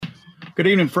Good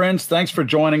evening, friends. Thanks for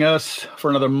joining us for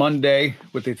another Monday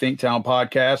with the Think Town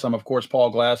podcast. I'm, of course, Paul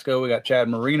Glasgow. We got Chad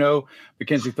Marino,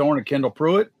 Mackenzie Thorne, and Kendall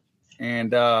Pruitt.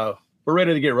 And we're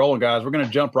ready to get rolling, guys. We're going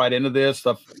to jump right into this.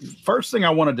 The first thing I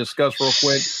want to discuss real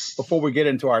quick before we get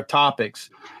into our topics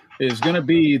is going to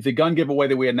be the gun giveaway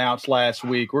that we announced last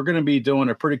week. We're going to be doing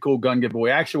a pretty cool gun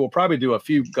giveaway. Actually, we'll probably do a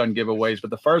few gun giveaways, but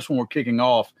the first one we're kicking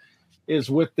off is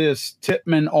with this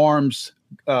Tippmann Arms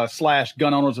 /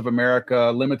 Gun Owners of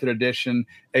America limited edition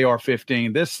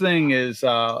AR-15. This thing is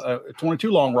a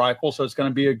 22 long rifle, so it's going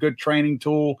to be a good training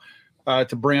tool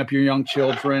to bring up your young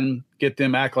children, get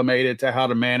them acclimated to how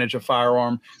to manage a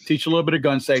firearm, teach a little bit of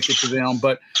gun safety to them.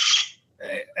 But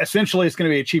essentially, it's going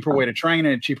to be a cheaper way to train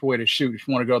and a cheaper way to shoot if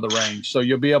you want to go to the range. So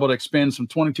you'll be able to expend some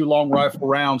 22 long rifle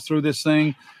rounds through this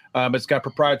thing. It's got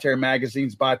proprietary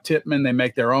magazines by Tippmann. They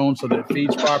make their own so that it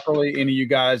feeds properly. Any of you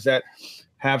guys that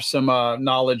have some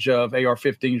knowledge of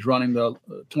AR-15s running the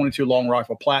 22 long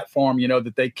rifle platform, you know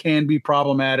that they can be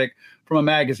problematic from a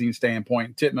magazine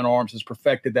standpoint. Tippmann Arms has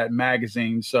perfected that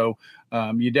magazine, so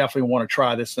you definitely want to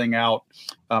try this thing out.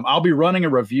 I'll be running a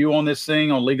review on this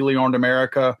thing on Legally Armed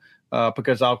America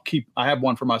because I have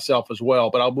one for myself as well,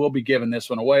 but I will be giving this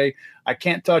one away. I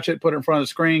can't touch it, put it in front of the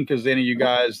screen, because any of you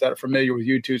guys that are familiar with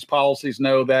YouTube's policies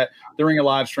know that during a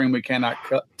live stream we cannot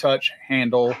touch,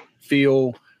 handle,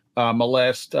 feel,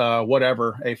 molest,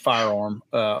 whatever, a firearm.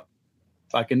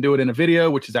 I can do it in a video,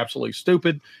 which is absolutely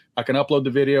stupid. I can upload the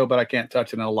video, but I can't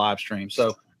touch it in a live stream.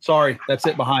 So sorry, that's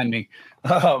it behind me.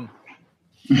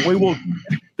 We will.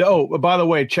 Oh, by the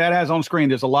way, Chad has on screen,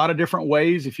 there's a lot of different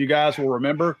ways, if you guys will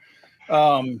remember,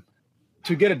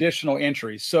 to get additional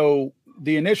entries. So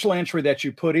the initial entry that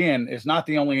you put in is not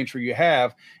the only entry you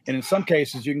have. And in some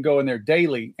cases, you can go in there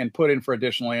daily and put in for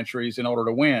additional entries in order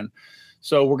to win.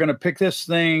 So we're going to pick this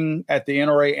thing at the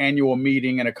NRA annual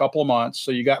meeting in a couple of months. So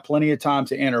you got plenty of time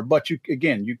to enter. But you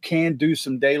can do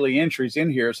some daily entries in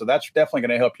here. So that's definitely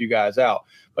going to help you guys out.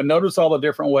 But notice all the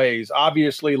different ways.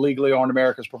 Obviously, Legally Armed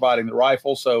America is providing the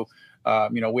rifle. So,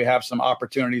 we have some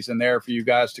opportunities in there for you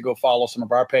guys to go follow some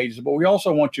of our pages. But we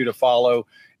also want you to follow.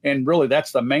 And really,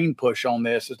 that's the main push on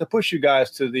this, is to push you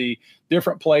guys to the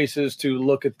different places to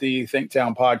look at the Think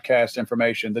Town podcast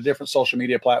information, the different social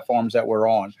media platforms that we're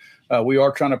on. We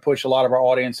are trying to push a lot of our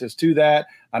audiences to that.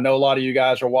 I know a lot of you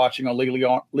guys are watching on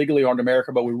Legally Armed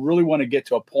America, but we really want to get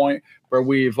to a point where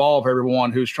we evolve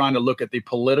everyone who's trying to look at the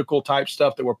political type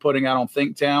stuff that we're putting out on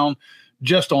Think Town,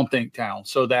 just on Think Town,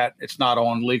 so that it's not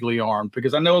on Legally Armed.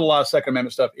 Because I know a lot of Second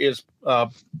Amendment stuff is,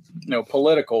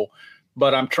 political,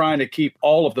 but I'm trying to keep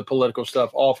all of the political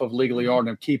stuff off of Legally Armed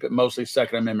and keep it mostly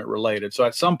Second Amendment related. So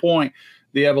at some point,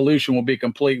 the evolution will be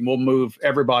complete and we'll move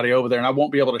everybody over there. And I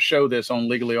won't be able to show this on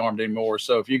Legally Armed anymore.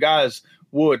 So if you guys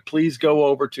would, please go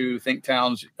over to Think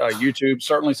Town's YouTube.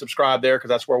 Certainly subscribe there, because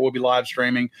that's where we'll be live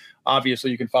streaming.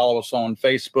 Obviously, you can follow us on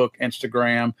Facebook,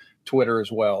 Instagram, Twitter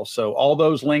as well. So all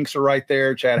those links are right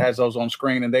there. Chad has those on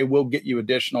screen, and they will get you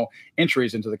additional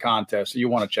entries into the contest. So you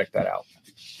want to check that out.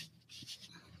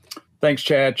 Thanks,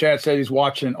 Chad. Chad said he's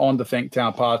watching on the Think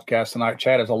Town podcast tonight.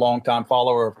 Chad is a longtime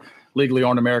follower of Legally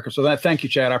Armed America. So thank you,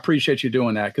 Chad. I appreciate you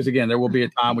doing that, because, again, there will be a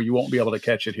time where you won't be able to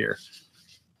catch it here.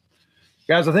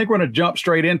 Guys, I think we're going to jump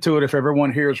straight into it if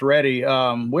everyone here is ready.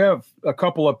 We have a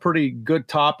couple of pretty good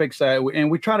topics, and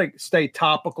we try to stay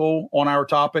topical on our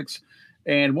topics.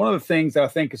 And one of the things that I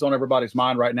think is on everybody's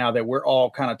mind right now that we're all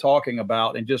kind of talking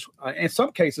about and just in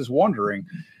some cases wondering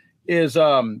is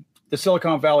the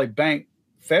Silicon Valley Bank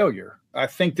failure. I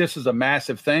think this is a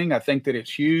massive thing. I think that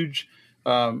it's huge.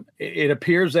 It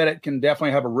appears that it can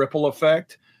definitely have a ripple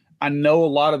effect. I know a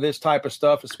lot of this type of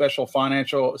stuff, especially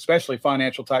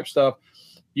financial type stuff,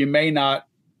 you may not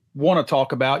want to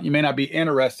talk about, you may not be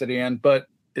interested in, but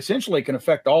essentially it can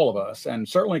affect all of us, and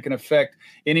certainly can affect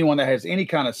anyone that has any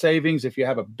kind of savings. If you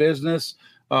have a business,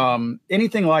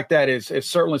 anything like that is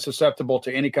certainly susceptible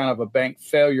to any kind of a bank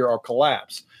failure or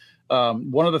collapse.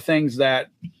 One of the things that,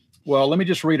 well, let me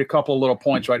just read a couple of little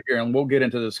points right here, and we'll get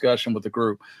into the discussion with the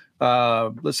group.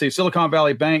 Let's see. Silicon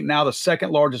Valley Bank, now the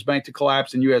second largest bank to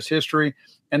collapse in U.S. history,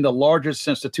 and the largest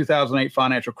since the 2008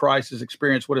 financial crisis,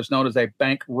 experienced what is known as a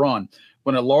bank run,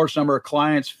 when a large number of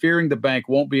clients, fearing the bank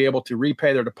won't be able to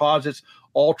repay their deposits,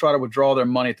 all try to withdraw their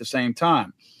money at the same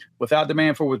time. Without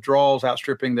demand for withdrawals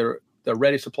outstripping the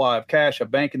ready supply of cash, a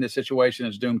bank in this situation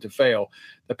is doomed to fail.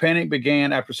 The panic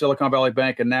began after Silicon Valley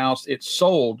Bank announced it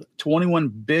sold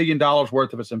 $21 billion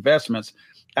worth of its investments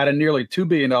at a nearly $2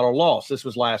 billion loss. This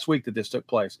was last week that this took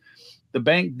place. The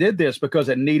bank did this because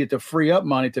it needed to free up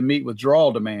money to meet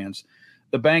withdrawal demands.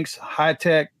 The bank's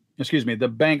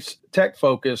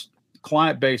tech-focused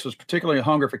client base was particularly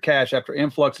hungry for cash after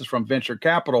influxes from venture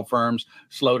capital firms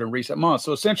slowed in recent months.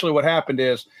 So essentially what happened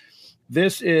is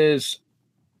this is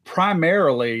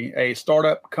primarily a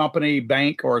startup company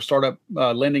bank or a startup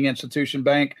lending institution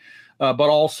bank, but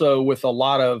also with a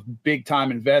lot of big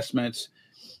time investments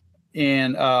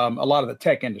in a lot of the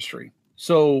tech industry.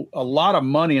 So a lot of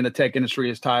money in the tech industry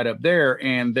is tied up there,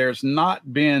 and there's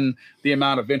not been the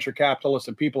amount of venture capitalists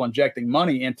and people injecting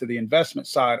money into the investment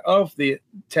side of the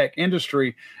tech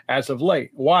industry as of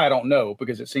late. Why, I don't know,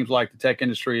 because it seems like the tech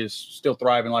industry is still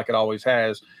thriving like it always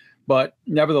has. But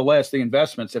nevertheless, the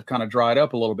investments have kind of dried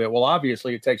up a little bit. Well,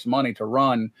 obviously, it takes money to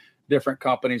run different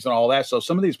companies and all that. So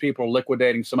some of these people are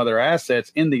liquidating some of their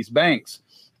assets in these banks,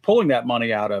 pulling that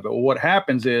money out of it. Well, what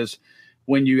happens is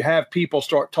when you have people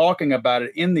start talking about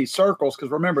it in these circles,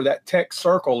 because remember, that tech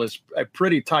circle is a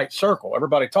pretty tight circle.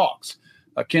 Everybody talks.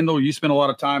 Kendall, you spend a lot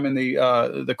of time in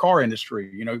the car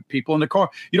industry. You know, people in the car.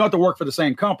 You don't have to work for the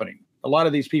same company. A lot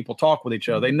of these people talk with each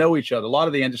other. They know each other. A lot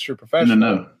of the industry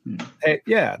professionals,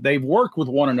 they've worked with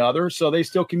one another, so they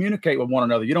still communicate with one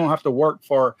another. You don't have to work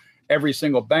for every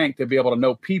single bank to be able to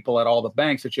know people at all the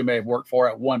banks that you may have worked for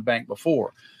at one bank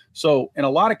before. So in a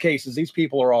lot of cases, these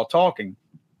people are all talking.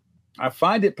 I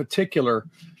find it particularly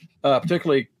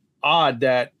odd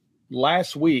that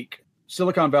last week,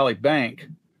 Silicon Valley Bank,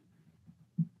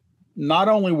 not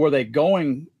only were they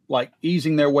going like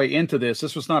easing their way into this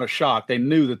was not a shock. They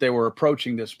knew that they were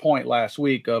approaching this point last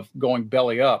week of going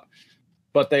belly up,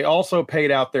 but they also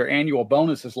paid out their annual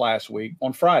bonuses last week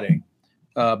on Friday.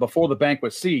 Before the bank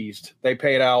was seized, they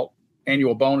paid out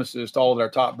annual bonuses to all of their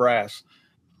top brass.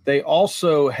 They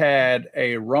also had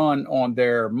a run on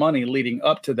their money leading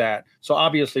up to that. So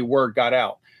obviously word got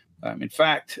out. In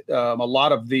fact, a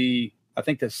lot of I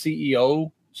think the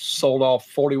CEO sold off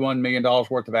 $41 million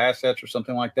worth of assets or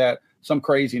something like that, some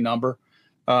crazy number.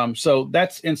 So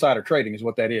that's insider trading is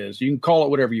what that is. You can call it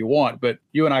whatever you want, but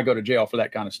you and I go to jail for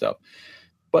that kind of stuff.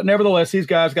 But nevertheless, these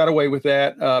guys got away with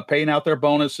that, paying out their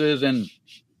bonuses and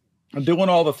doing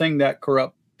all the thing that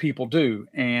corrupt people do.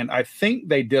 And I think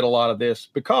they did a lot of this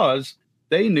because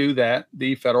they knew that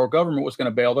the federal government was going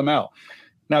to bail them out.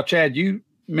 Now, Chad, you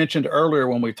mentioned earlier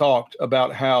when we talked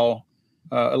about how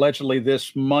allegedly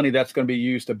this money that's going to be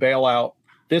used to bail out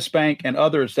this bank and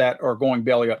others that are going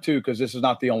belly up too, because this is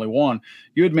not the only one.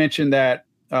 You had mentioned that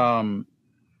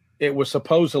it was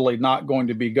supposedly not going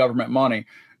to be government money.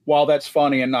 While that's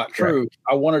funny and not true,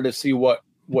 I wanted to see what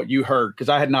you heard because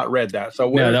I had not read that.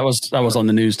 So yeah, that was on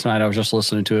the news tonight. I was just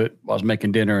listening to it while I was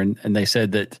making dinner, and they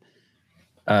said that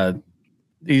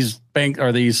these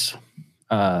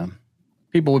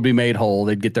people would be made whole.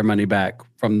 They'd get their money back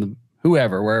from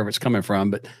wherever it's coming from.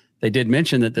 But they did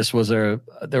mention that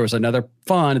there was another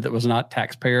fund that was not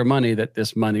taxpayer money that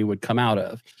this money would come out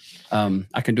of.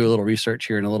 I can do a little research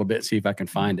here in a little bit, see if I can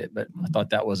find it. But I thought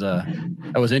that was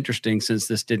interesting since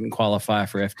this didn't qualify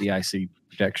for FDIC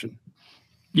protection.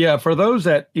 Yeah, for those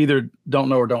that either don't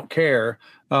know or don't care,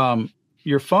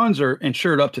 your funds are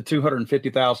insured up to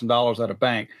 $250,000 at a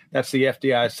bank. That's the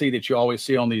FDIC that you always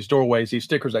see on these doorways, these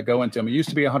stickers that go into them. It used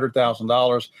to be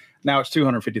 $100,000. Now it's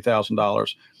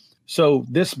 $250,000. So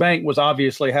this bank was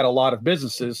obviously had a lot of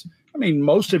businesses. I mean,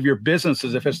 most of your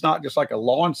businesses, if it's not just like a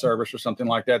lawn service or something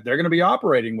like that, they're going to be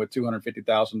operating with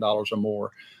 $250,000 or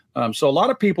more. So a lot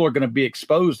of people are going to be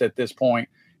exposed at this point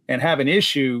and have an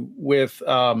issue with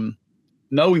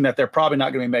knowing that they're probably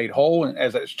not going to be made whole. And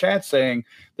as Chad's saying,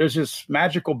 there's this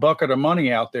magical bucket of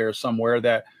money out there somewhere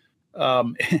that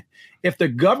if the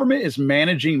government is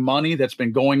managing money that's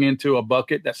been going into a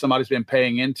bucket that somebody's been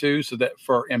paying into so that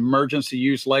for emergency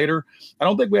use later, I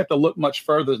don't think we have to look much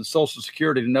further than Social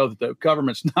Security to know that the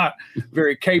government's not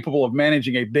very capable of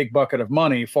managing a big bucket of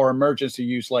money for emergency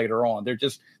use later on. They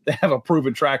have a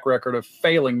proven track record of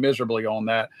failing miserably on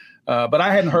that. But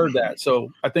I hadn't heard that.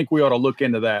 So I think we ought to look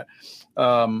into that.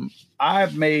 I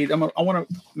want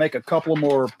to make a couple of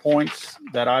more points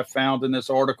that I found in this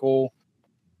article.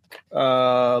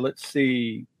 Let's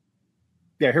see.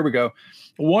 Yeah, here we go.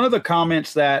 One of the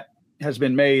comments that has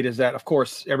been made is that, of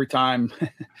course, every time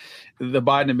the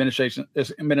Biden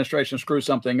administration screws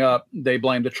something up, they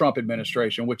blame the Trump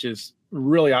administration, which is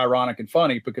really ironic and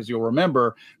funny because you'll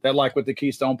remember that, like with the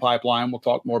Keystone Pipeline, we'll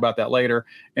talk more about that later,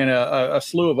 and a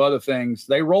slew of other things,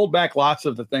 they rolled back lots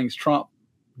of the things Trump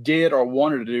did or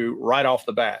wanted to do right off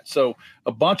the bat. So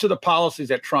a bunch of the policies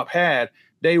that Trump had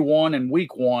day one and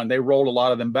week one, they rolled a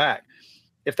lot of them back.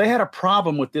 If they had a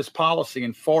problem with this policy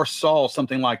and foresaw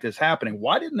something like this happening,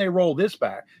 why didn't they roll this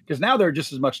back? Because now they're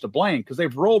just as much to blame because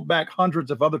they've rolled back hundreds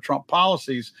of other Trump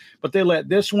policies, but they let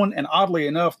this one, and oddly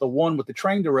enough, the one with the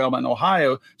train derailment in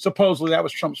Ohio, supposedly that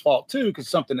was Trump's fault too because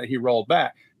something that he rolled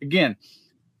back. again,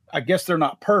 I guess they're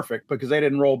not perfect because they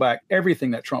didn't roll back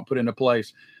everything that Trump put into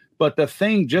place. But the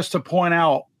thing, just to point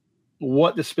out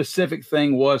what the specific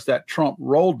thing was that Trump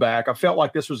rolled back, I felt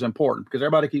like this was important because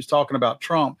everybody keeps talking about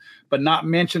Trump, but not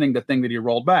mentioning the thing that he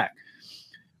rolled back.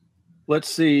 Let's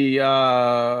see.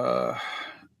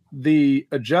 The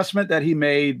adjustment that he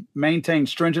made maintained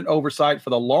stringent oversight for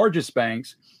the largest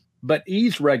banks, but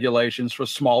eased regulations for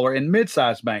smaller and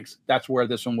mid-sized banks. That's where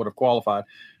this one would have qualified.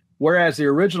 Whereas the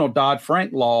original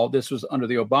Dodd-Frank law, this was under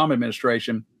the Obama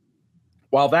administration,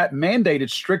 while that mandated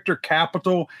stricter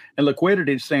capital and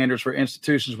liquidity standards for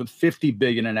institutions with $50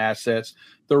 billion in assets,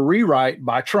 the rewrite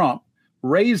by Trump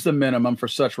raised the minimum for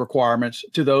such requirements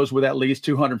to those with at least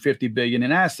 $250 billion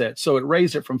in assets. So it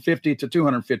raised it from 50 to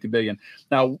 250 billion.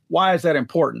 Now, why is that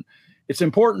important? It's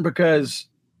important because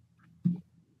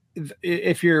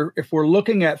if we're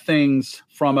looking at things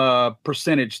from a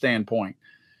percentage standpoint,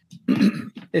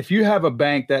 if you have a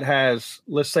bank that has,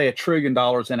 let's say, $1 trillion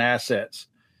in assets,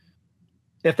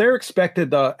 if they're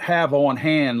expected to have on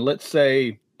hand, let's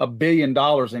say, $1 billion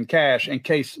in cash in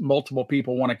case multiple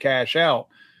people want to cash out,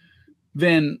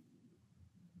 then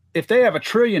if they have $1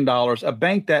 trillion, a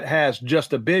bank that has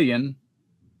just $1 billion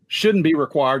shouldn't be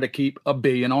required to keep $1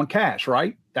 billion on cash,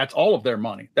 right? That's all of their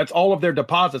money. That's all of their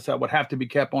deposits that would have to be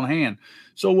kept on hand.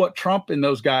 So what Trump and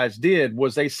those guys did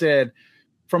was they said,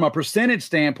 from a percentage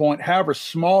standpoint, however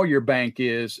small your bank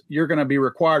is, you're going to be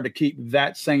required to keep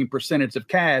that same percentage of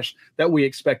cash that we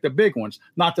expect the big ones.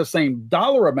 Not the same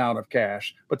dollar amount of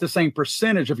cash, but the same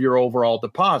percentage of your overall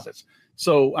deposits.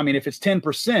 So, I mean, if it's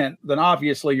 10%, then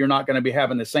obviously you're not going to be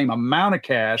having the same amount of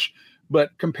cash,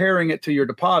 but comparing it to your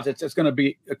deposits, it's going to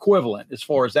be equivalent as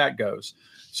far as that goes.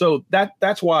 So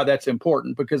that's why that's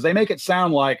important, because they make it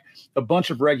sound like a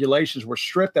bunch of regulations were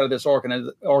stripped out of this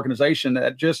organization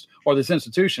that just, or this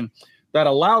institution that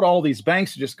allowed all these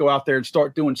banks to just go out there and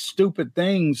start doing stupid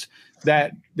things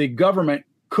that the government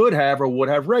could have or would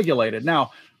have regulated.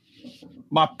 Now,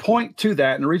 my point to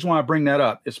that, and the reason why I bring that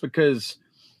up is because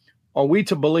are we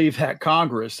to believe that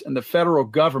Congress and the federal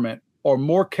government are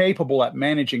more capable at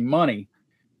managing money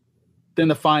than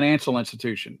the financial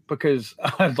institution? Because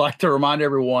I'd like to remind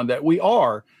everyone that we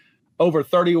are over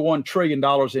 $31 trillion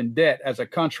in debt as a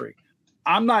country.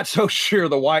 I'm not so sure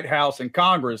the White House and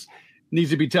Congress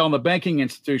needs to be telling the banking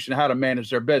institution how to manage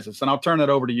their business. And I'll turn that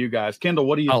over to you guys. Kendall,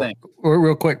 what do you think?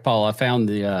 Real quick, Paul, I found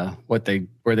the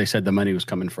where they said the money was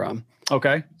coming from.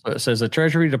 Okay. So it says the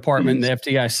Treasury Department and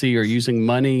the FDIC are using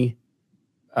money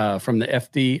from the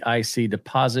FDIC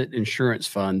Deposit Insurance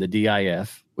Fund, the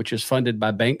DIF, which is funded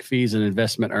by bank fees and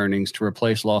investment earnings to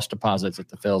replace lost deposits at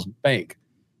the Feds Bank.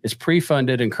 It's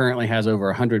pre-funded and currently has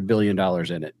over $100 billion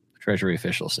in it, the Treasury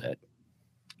official said.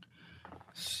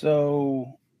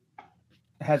 So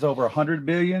it has over $100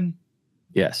 billion?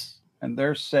 Yes. And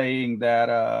they're saying that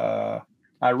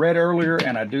I read earlier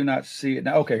and I do not see it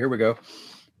now. Okay, here we go.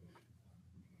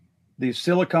 The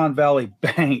Silicon Valley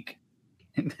Bank,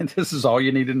 and this is all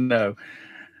you need to know.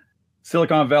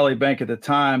 Silicon Valley Bank, at the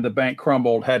time the bank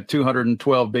crumbled, had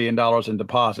 $212 billion in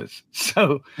deposits.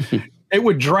 So it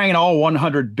would drain all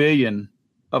 $100 billion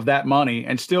of that money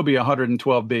and still be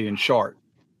 $112 billion short.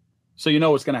 So you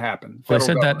know what's going to happen. They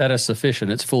said that is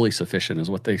sufficient. It's fully sufficient is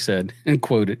what they said and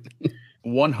quoted.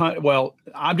 100. Well,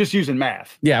 I'm just using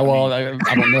math. Yeah, well, I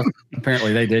don't know.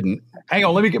 Apparently they didn't. Hang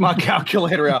on, let me get my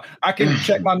calculator out. I can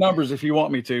check my numbers if you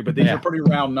want me to, but these are pretty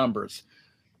round numbers.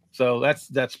 So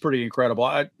that's pretty incredible.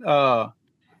 I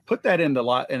put that in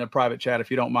the private chat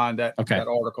if you don't mind that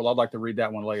article. I'd like to read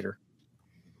that one later.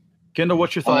 Kendall,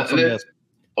 what's your thoughts on this?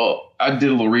 Well, I did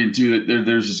a little reading too.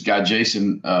 There's this guy,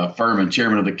 Jason Furman,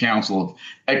 chairman of the Council of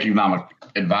Economic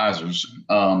Advisors,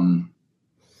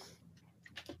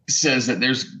 says that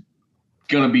there's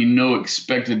going to be no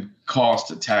expected cost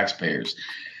to taxpayers.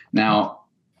 Now,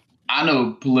 I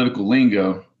know political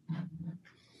lingo,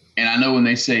 and I know when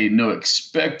they say no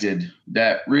expected,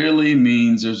 that really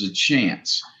means there's a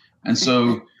chance. And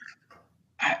so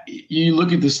you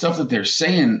look at the stuff that they're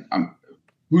saying,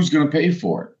 who's going to pay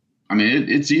for it? I mean,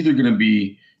 it's either going to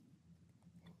be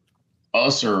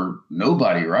us or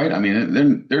nobody, right? I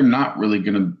mean, they're not really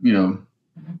going to,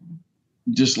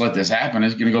 just let this happen.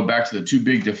 It's going to go back to the too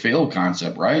big to fail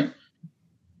concept, right?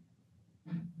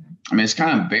 I mean, it's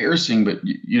kind of embarrassing, but,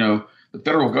 the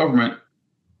federal government,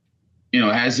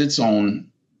 has its own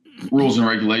rules and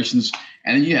regulations.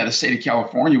 And then you have the state of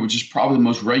California, which is probably the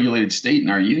most regulated state in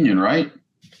our union, right?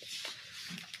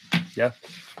 Yeah.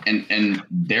 And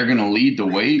they're going to lead the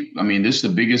way. I mean, this is the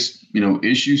biggest,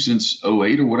 issue since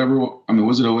 2008 or whatever. I mean,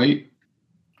 was it 2008?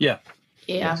 Yeah.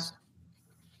 Yeah.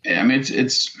 I mean,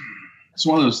 it's it's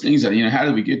one of those things that, how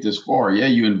did we get this far? Yeah,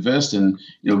 you invest in,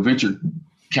 venture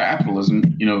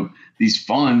capitalism, these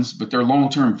funds, but they're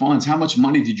long-term funds. How much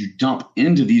money did you dump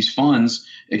into these funds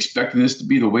expecting this to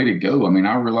be the way to go? I mean,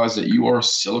 I realize that you are a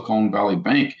Silicon Valley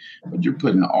bank, but you're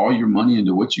putting all your money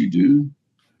into what you do.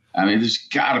 I mean, there's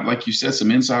got to, like you said,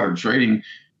 some insider trading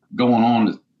going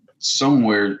on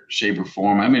somewhere, shape, or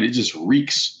form. I mean, it just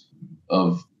reeks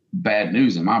of bad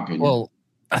news, in my opinion. Well,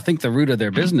 I think the root of their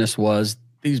business was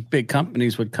these big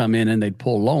companies would come in and they'd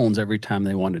pull loans every time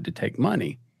they wanted to take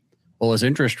money. Well, as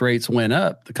interest rates went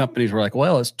up, the companies were like,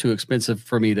 well, it's too expensive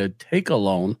for me to take a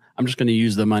loan. I'm just going to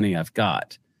use the money I've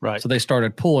got. Right. So they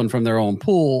started pulling from their own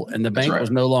pool, and the bank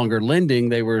was no longer lending.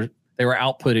 They were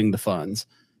outputting the funds.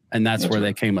 And that's where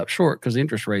they came up short, because the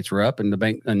interest rates were up and the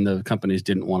bank and the companies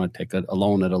didn't want to take a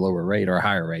loan at a lower rate or a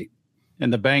higher rate.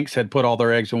 And the banks had put all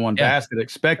their eggs in one basket,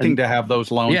 expecting to have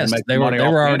those loans. Yes, and make they money were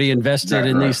already interest. invested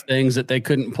in these things that they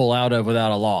couldn't pull out of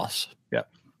without a loss. Yeah.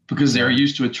 Because they're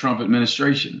used to a Trump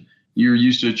administration. You're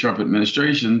used to a Trump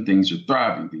administration. Things are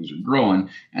thriving. Things are growing.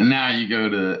 And now you go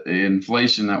to the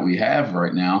inflation that we have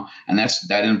right now, and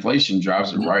that inflation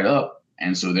drives it right up.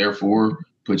 And so therefore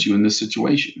puts you in this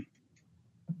situation.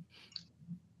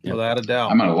 Without a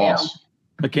doubt. I'm at a loss.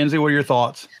 Mackenzie, what are your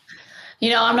thoughts?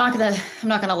 I'm not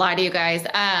gonna lie to you guys.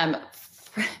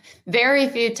 Very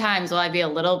few times will I be a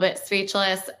little bit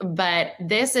speechless, but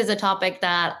this is a topic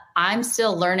that I'm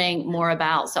still learning more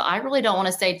about. So I really don't want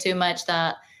to say too much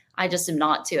that I just am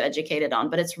not too educated on,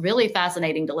 but it's really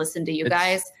fascinating to listen to you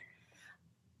guys.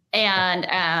 And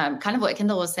kind of what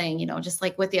Kendall was saying, just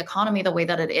like with the economy, the way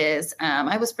that it is,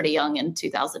 I was pretty young in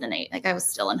 2008. Like I was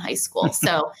still in high school.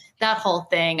 So that whole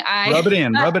thing, rub it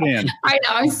in. I know.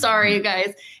 I'm sorry, you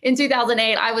guys. In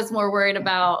 2008, I was more worried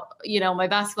about, my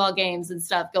basketball games and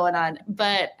stuff going on.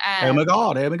 But oh my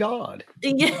God.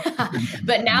 Yeah.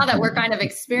 But now that we're kind of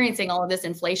experiencing all of this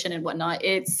inflation and whatnot,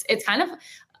 it's kind of,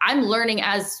 I'm learning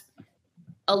as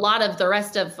a lot of the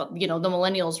rest of, the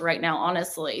millennials right now,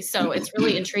 honestly. So it's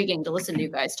really intriguing to listen to you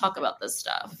guys talk about this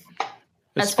stuff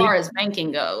as far as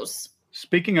banking goes.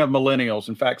 Speaking of millennials,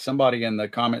 in fact, somebody in the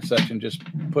comment section just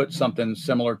put something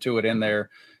similar to it in there,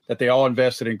 that they all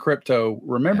invested in crypto.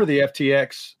 Remember the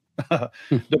FTX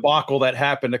debacle that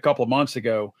happened a couple of months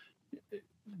ago?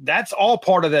 That's all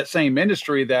part of that same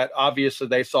industry that obviously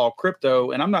they saw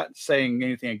crypto. And I'm not saying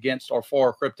anything against or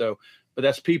for crypto, but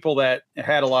that's people that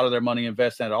had a lot of their money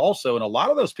invested in it also. And a lot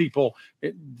of those people,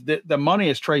 the money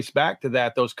is traced back to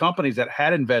that. Those companies that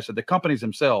had invested, the companies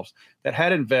themselves that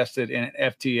had invested in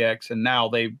FTX, and now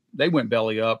they went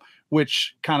belly up,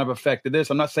 which kind of affected this.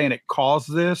 I'm not saying it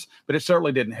caused this, but it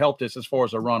certainly didn't help this as far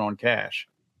as a run on cash.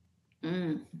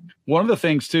 One of the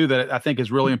things, too, that I think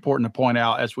is really important to point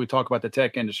out as we talk about the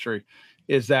tech industry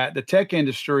is that the tech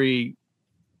industry,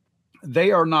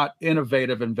 they are not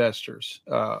innovative investors.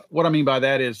 What I mean by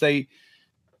that is they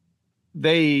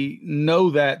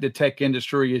know that the tech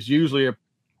industry is usually a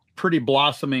pretty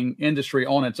blossoming industry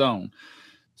on its own.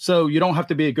 So you don't have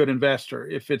to be a good investor.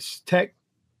 If it's tech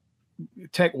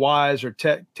wise or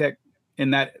tech in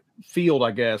that field,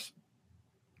 I guess,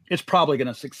 it's probably going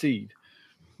to succeed.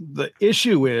 The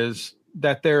issue is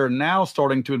that they're now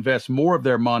starting to invest more of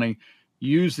their money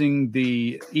using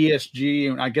the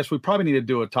ESG. And I guess we probably need to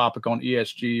do a topic on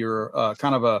ESG or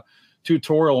kind of a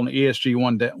tutorial on ESG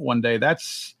one day.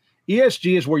 That's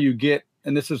ESG is where you get,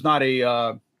 and this is not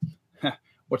a,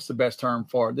 what's the best term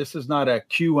for it? This is not a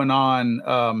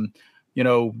QAnon,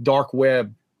 dark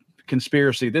web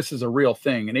conspiracy. This is a real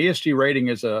thing. An ESG rating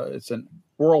it's a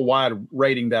worldwide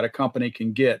rating that a company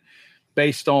can get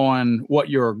based on what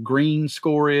your green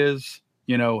score is,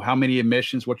 how many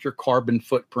emissions, what your carbon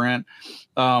footprint,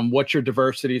 what your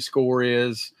diversity score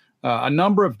is, a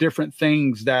number of different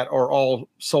things that are all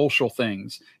social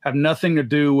things, have nothing to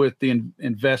do with the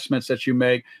investments that you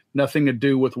make, nothing to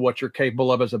do with what you're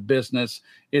capable of as a business.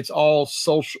 It's all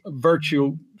social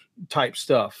virtue type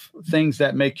stuff, things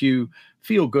that make you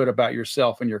feel good about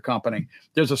yourself and your company.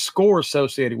 There's a score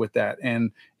associated with that. And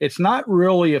it's not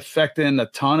really affecting a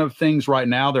ton of things right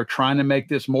now. They're trying to make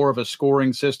this more of a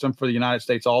scoring system for the United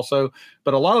States also.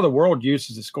 But a lot of the world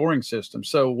uses the scoring system.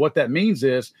 So what that means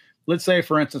is, let's say,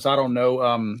 for instance, I don't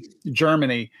know,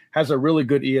 Germany has a really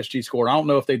good ESG score. I don't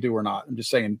know if they do or not. I'm just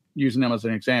saying, using them as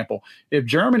an example. If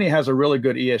Germany has a really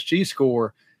good ESG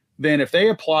score, then if they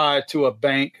apply to a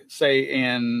bank, say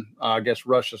in, I guess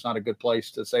Russia's not a good place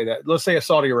to say that. Let's say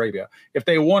Saudi Arabia. If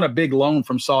they want a big loan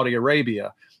from Saudi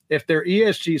Arabia, if their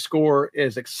ESG score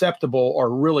is acceptable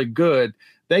or really good,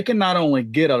 they can not only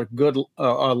get a good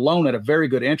a loan at a very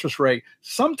good interest rate.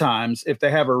 Sometimes, if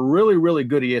they have a really, really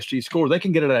good ESG score, they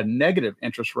can get it at a negative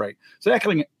interest rate. So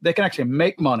they can actually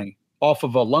make money off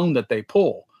of a loan that they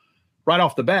pull right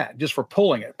off the bat, just for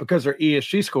pulling it, because their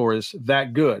ESG score is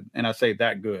that good. And I say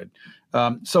that good.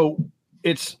 So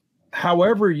it's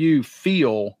however you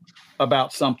feel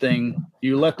about something,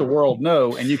 you let the world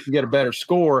know, and you can get a better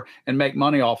score and make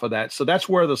money off of that. So that's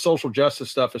where the social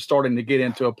justice stuff is starting to get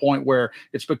into a point where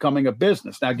it's becoming a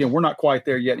business. Now, again, we're not quite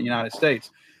there yet in the United States.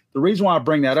 The reason why I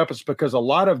bring that up is because a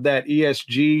lot of that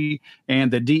ESG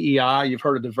and the DEI, you've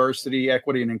heard of diversity,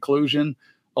 equity, and inclusion.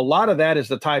 A lot of that is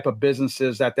the type of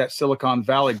businesses that Silicon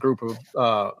Valley group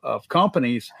of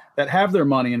companies that have their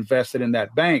money invested in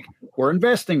that bank were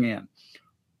investing in.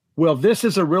 Well, this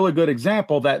is a really good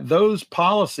example that those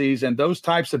policies and those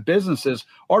types of businesses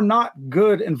are not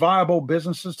good and viable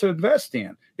businesses to invest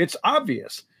in. It's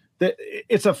obvious that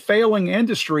it's a failing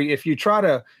industry if you try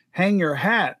to hang your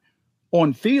hat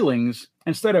on feelings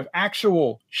instead of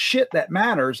actual shit that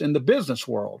matters in the business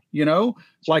world,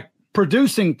 like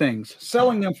producing things,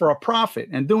 selling them for a profit,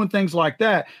 and doing things like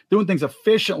that, doing things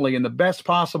efficiently in the best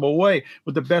possible way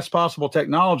with the best possible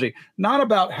technology. Not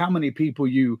about how many people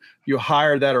you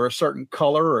hire that are a certain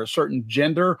color or a certain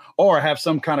gender, or have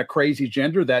some kind of crazy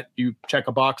gender that you check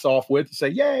a box off with and say,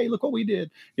 yay, look what we did,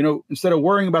 instead of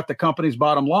worrying about the company's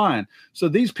bottom line. So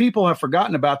these people have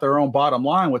forgotten about their own bottom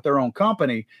line with their own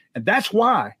company. And that's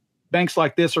why banks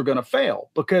like this are going to fail,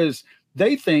 because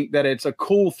they think that it's a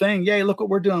cool thing. Yay, look what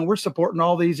we're doing. We're supporting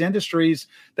all these industries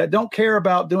that don't care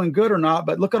about doing good or not,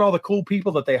 but look at all the cool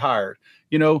people that they hired.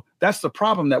 That's the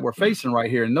problem that we're facing right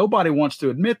here. And nobody wants to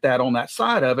admit that on that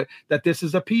side of it, that this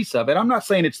is a piece of it. I'm not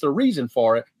saying it's the reason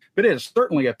for it, but it is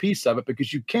certainly a piece of it,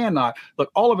 because you cannot,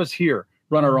 look, all of us here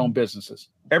run our own businesses.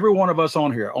 Every one of us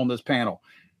on here on this panel,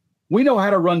 we know how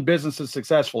to run businesses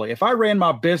successfully. If I ran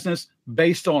my business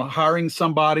based on hiring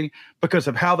somebody because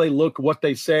of how they look, what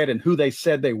they said, and who they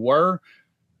said they were,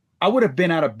 I would have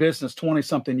been out of business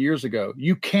 20-something years ago.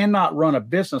 You cannot run a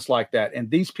business like that. And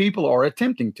these people are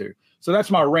attempting to. So that's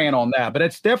my rant on that. But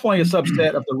it's definitely a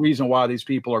subset of the reason why these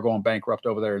people are going bankrupt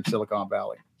over there in Silicon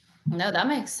Valley. No, that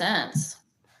makes sense.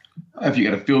 If you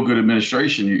got a feel good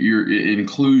administration, you're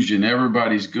inclusion,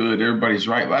 everybody's good, everybody's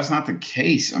right. Well, that's not the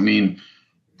case. I mean,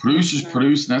 producers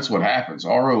produce, and that's what happens.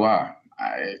 ROI.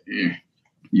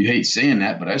 You hate saying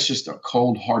that, but that's just a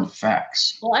cold, hard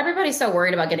facts. Well, everybody's so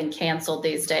worried about getting canceled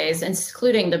these days,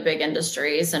 including the big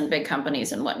industries and big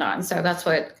companies and whatnot. And so that's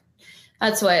what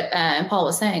Paul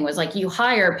was saying, was like, you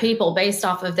hire people based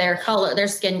off of their color, their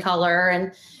skin color,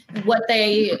 and what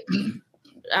they,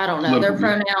 I don't know, their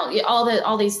pronoun,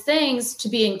 all these things to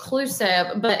be inclusive,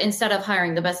 but instead of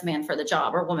hiring the best man for the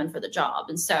job or woman for the job.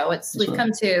 And so we've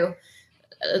come to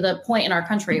the point in our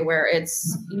country where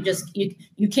it's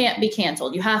you can't be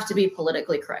canceled. You have to be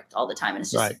politically correct all the time, and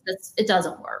it's just it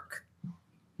doesn't work.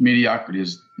 Mediocrity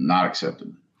is not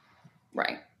accepted.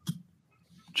 Right.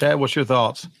 Chad, what's your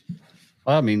thoughts?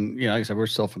 Well, I mean, like I said, we're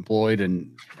self-employed,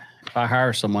 and if I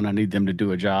hire someone, I need them to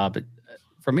do a job.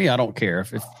 For me, I don't care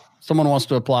if someone wants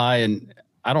to apply, and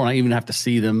I don't even have to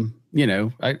see them.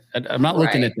 I'm not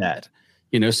looking at that.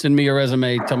 Send me your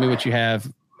resume, tell me what you have,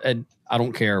 and I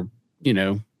don't care.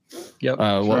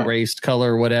 What race,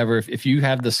 color, whatever. If you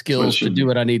have the skills to do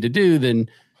what I need to do, then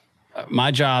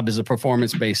my job is a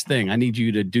performance-based thing. I need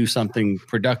you to do something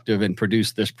productive and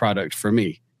produce this product for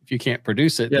me. If you can't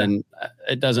produce it, then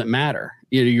it doesn't matter.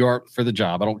 You aren't for the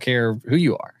job. I don't care who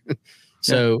you are.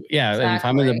 So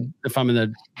exactly. If I'm in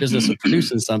the business of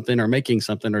producing something or making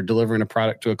something or delivering a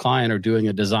product to a client or doing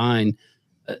a design,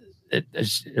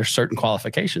 there's certain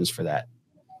qualifications for that.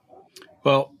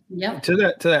 Well, to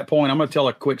that point, I'm going to tell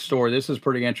a quick story. This is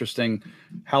pretty interesting,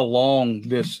 how long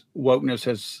this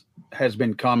wokeness has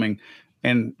been coming.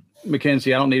 And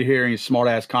Mackenzie, I don't need to hear any smart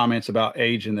ass comments about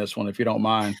age in this one, if you don't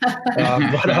mind.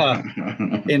 But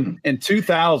in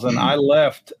 2000, I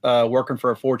left working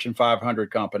for a Fortune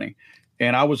 500 company,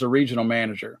 and I was a regional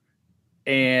manager.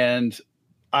 And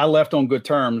I left on good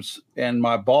terms. And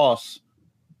my boss,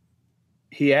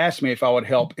 he asked me if I would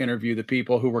help interview the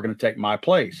people who were going to take my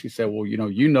place. He said, well,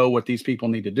 you know what these people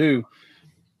need to do.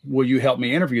 Will you help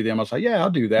me interview them? I was like, yeah, I'll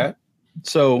do that.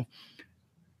 So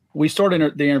we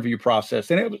started the interview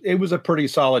process, and it was a pretty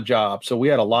solid job. So we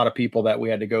had a lot of people that we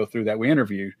had to go through that we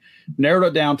interviewed, narrowed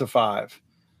it down to 5.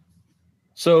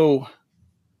 So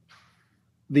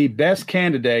the best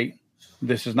candidate,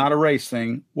 this is not a race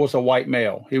thing, was a white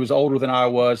male. He was older than I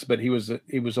was, but he was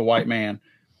a white man.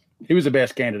 He was the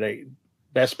best candidate.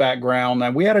 Best background.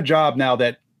 Now we had a job now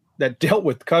that dealt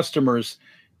with customers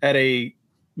at a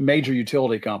major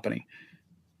utility company.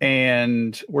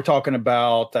 And we're talking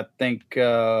about, I think,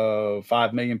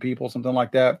 5 million people, something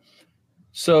like that.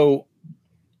 So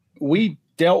we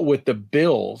dealt with the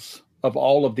bills of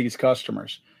all of these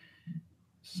customers.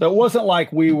 So it wasn't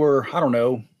like we were, I don't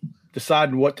know,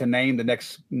 deciding what to name the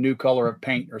next new color of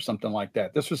paint or something like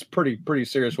that. This was pretty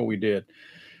serious what we did.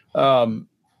 One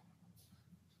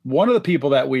of the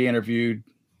people that we interviewed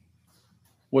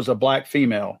was a black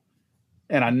female.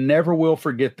 And I never will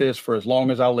forget this for as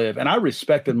long as I live. And I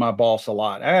respected my boss a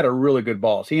lot. I had a really good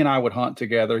boss. He and I would hunt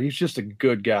together. He's just a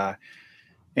good guy.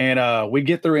 And we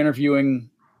get through interviewing,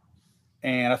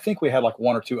 and I think we had like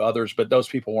one or two others, but those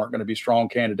people weren't going to be strong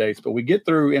candidates. But we get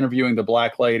through interviewing the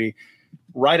black lady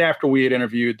right after we had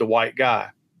interviewed the white guy.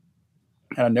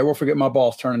 And I never will forget my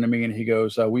boss turning to me and he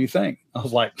goes, what do you think? I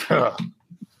was like,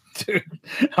 dude,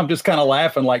 I'm just kind of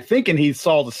laughing, like thinking he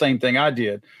saw the same thing I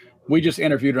did. We just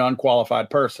interviewed an unqualified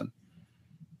person.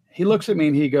 He looks at me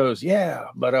and he goes, yeah,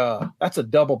 but that's a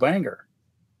double banger.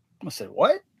 I said,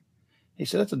 what? He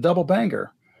said, that's a double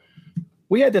banger.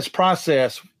 We had this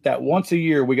process that once a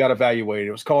year we got evaluated.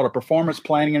 It was called a performance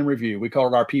planning and review. We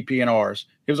called it our PP&Rs.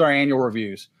 It was our annual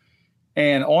reviews.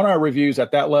 And on our reviews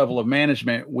at that level of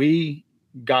management, we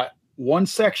got one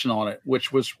section on it,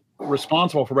 which was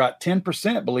responsible for about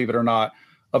 10%, believe it or not,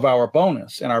 of our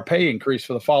bonus, and our pay increase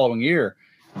for the following year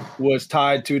was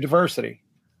tied to diversity.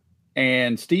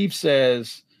 And Steve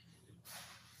says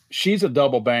she's a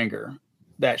double banger,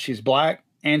 that she's black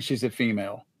and she's a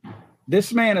female.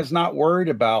 This man is not worried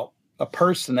about a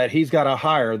person that he's got to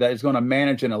hire that is going to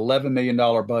manage an $11 million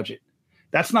budget.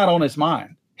 That's not on his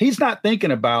mind. He's not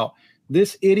thinking about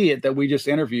this idiot that we just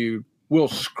interviewed will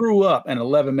screw up an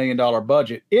 $11 million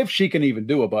budget if she can even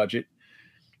do a budget.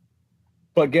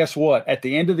 But guess what? At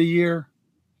the end of the year,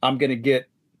 I'm going to get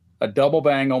a double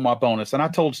bang on my bonus. And I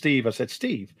told Steve, I said,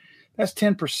 Steve, that's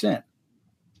 10%.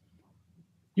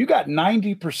 You got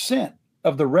 90%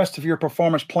 of the rest of your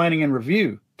performance planning and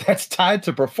review that's tied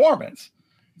to performance.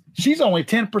 She's only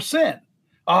 10%.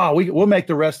 We'll make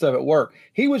the rest of it work.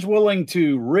 He was willing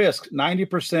to risk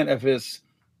 90% of his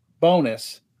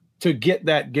bonus to get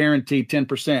that guaranteed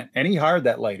 10%. And he hired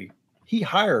that lady. He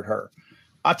hired her.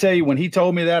 I tell you, when he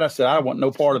told me that, I said, I want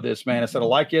no part of this, man. I said, I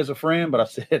like you as a friend, but I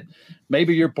said,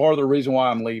 maybe you're part of the reason why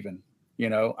I'm leaving. You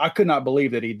know, I could not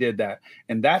believe that he did that.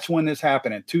 And that's when this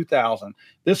happened in 2000.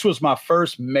 This was my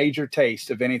first major taste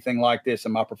of anything like this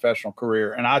in my professional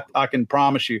career. And I can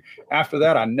promise you, after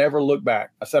that, I never looked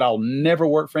back. I said, I'll never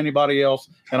work for anybody else,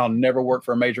 and I'll never work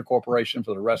for a major corporation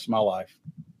for the rest of my life.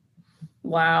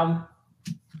 Wow.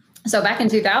 So back in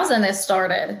 2000, this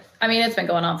started. I mean, it's been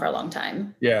going on for a long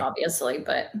time, obviously,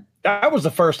 but that was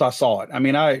the first I saw it. I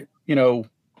mean, I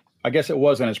guess it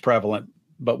wasn't as prevalent,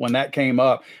 but when that came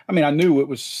up, I mean, I knew it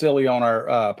was silly on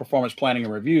our performance planning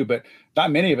and review, but not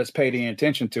many of us paid any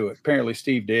attention to it. Apparently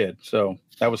Steve did. So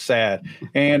that was sad.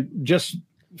 And just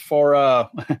for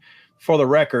the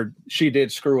record, she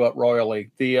did screw up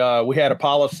royally. We had a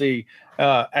policy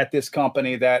at this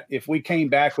company that if we came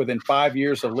back within 5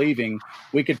 years of leaving,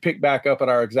 we could pick back up at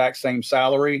our exact same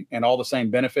salary and all the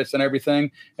same benefits and everything.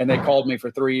 And they called me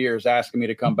for 3 years asking me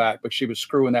to come back, but she was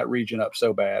screwing that region up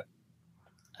so bad.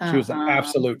 She was an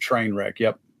absolute train wreck.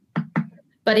 Yep.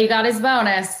 But he got his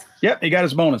bonus. Yep. He got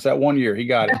his bonus that 1 year. He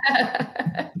got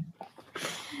it.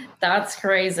 That's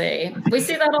crazy. We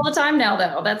see that all the time now,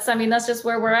 though. That's just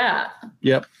where we're at.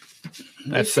 Yep.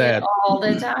 That's sad. All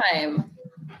the time.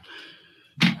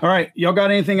 All right. Y'all got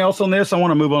anything else on this? I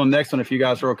want to move on to the next one if you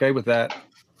guys are okay with that.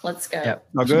 Let's go. Yep.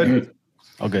 All good?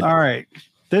 All good. All right.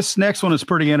 This next one is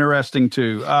pretty interesting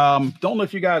too. Don't know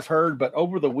if you guys heard, but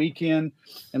over the weekend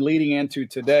and leading into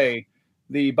today,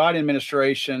 the Biden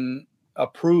administration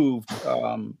approved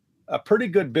a pretty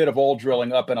good bit of oil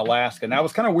drilling up in Alaska. Now, it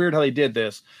was kind of weird how they did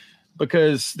this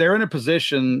because they're in a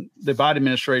position, the Biden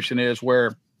administration is,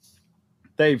 where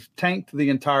they've tanked the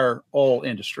entire oil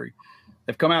industry.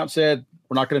 They've come out and said,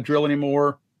 we're not going to drill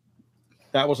anymore.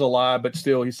 That was a lie, but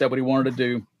still, he said what he wanted to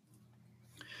do.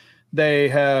 They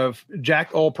have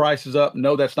jacked oil prices up.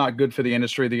 No, that's not good for the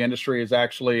industry. The industry has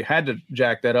actually had to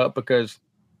jack that up because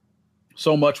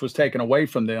so much was taken away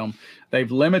from them. They've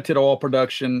limited oil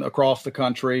production across the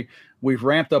country. We've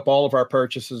ramped up all of our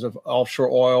purchases of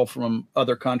offshore oil from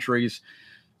other countries.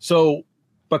 So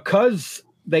because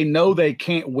they know they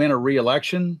can't win a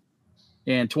re-election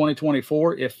in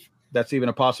 2024, if that's even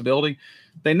a possibility,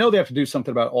 they know they have to do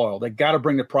something about oil. They got to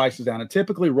bring the prices down. And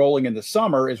typically rolling in the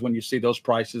summer is when you see those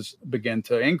prices begin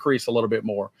to increase a little bit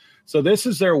more. So this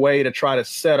is their way to try to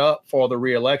set up for the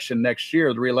re-election next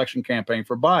year, the re-election campaign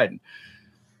for Biden.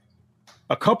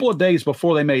 A couple of days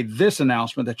before they made this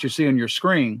announcement that you see on your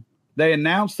screen, they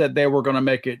announced that they were going to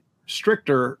make it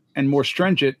stricter and more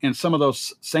stringent in some of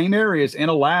those same areas in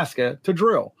Alaska to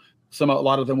drill. A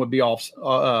lot of them would be off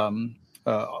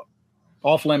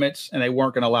limits, and they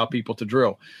weren't going to allow people to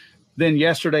drill. Then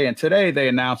yesterday and today, they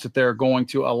announced that they're going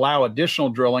to allow additional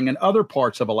drilling in other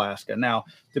parts of Alaska. Now,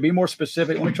 to be more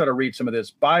specific, let me try to read some of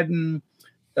this. The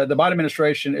Biden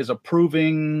administration is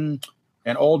approving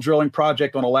an oil drilling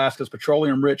project on Alaska's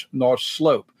petroleum-rich North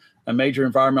Slope, a major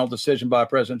environmental decision by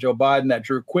President Joe Biden that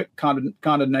drew quick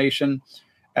condemnation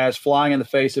as flying in the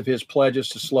face of his pledges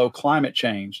to slow climate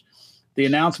change. The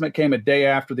announcement came a day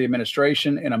after the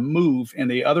administration, in a move in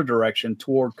the other direction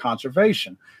toward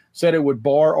conservation, said it would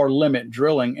bar or limit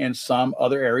drilling in some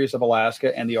other areas of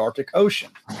Alaska and the Arctic Ocean.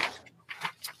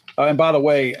 And by the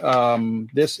way,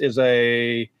 this is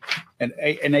an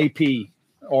AP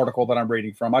article that I'm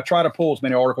reading from. I try to pull as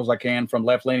many articles as I can from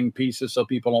left-leaning pieces so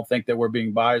people don't think that we're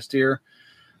being biased here.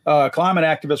 Climate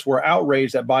activists were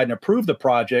outraged that Biden approved the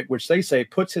project, which they say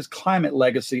puts his climate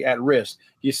legacy at risk.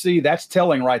 You see, that's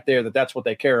telling right there that that's what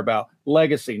they care about.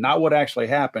 Legacy, not what actually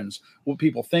happens, what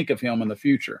people think of him in the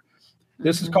future.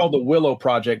 This is called the Willow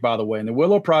Project, by the way. And the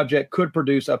Willow Project could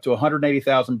produce up to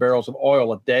 180,000 barrels of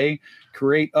oil a day,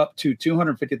 create up to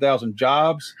 250,000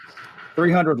 jobs,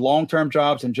 300 long-term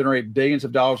jobs, and generate billions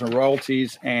of dollars in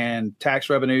royalties and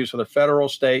tax revenues for the federal,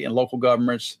 state, and local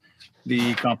governments,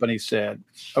 the company said.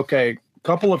 Okay, a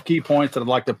couple of key points that I'd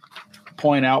like to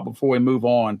point out before we move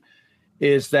on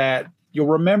is that you'll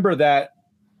remember that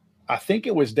I think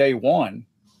it was day one,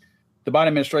 the Biden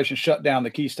administration shut down the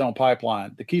Keystone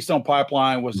Pipeline. The Keystone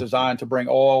Pipeline was designed to bring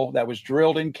oil that was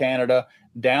drilled in Canada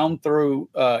down through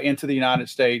into the United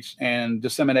States and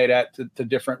disseminate that to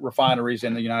different refineries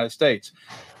in the United States.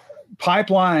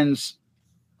 Pipelines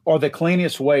are the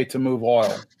cleanest way to move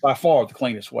oil, by far the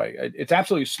cleanest way. It's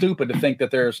absolutely stupid to think that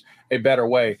there's a better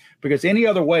way, because any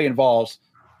other way involves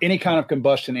any kind of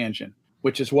combustion engine,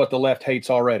 which is what the left hates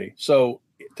already. So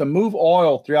to move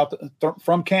oil throughout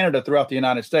from Canada throughout the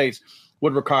United States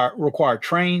would require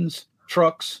trains,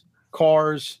 trucks,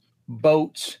 cars,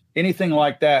 boats, anything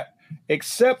like that,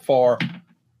 except for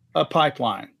a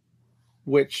pipeline,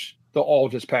 which the oil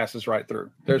just passes right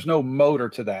through. There's no motor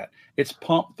to that. It's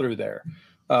pumped through there.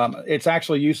 It's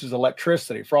actually uses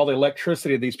electricity for all the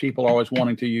electricity these people are always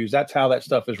wanting to use. That's how that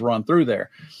stuff is run through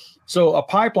there. So a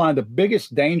pipeline, the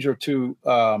biggest danger to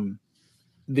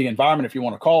the environment, if you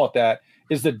want to call it that,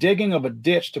 is the digging of a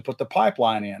ditch to put the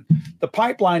pipeline in. The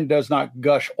pipeline does not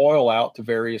gush oil out to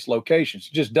various locations.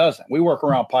 It just doesn't. We work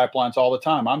around pipelines all the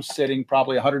time. I'm sitting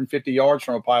probably 150 yards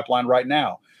from a pipeline right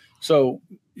now. So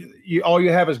all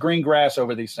you have is green grass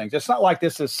over these things. It's not like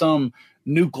this is some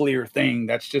nuclear thing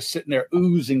that's just sitting there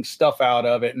oozing stuff out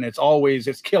of it, and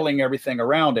it's killing everything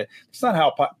around it. It's not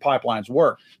how pipelines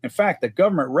work. In fact, the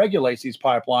government regulates these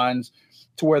pipelines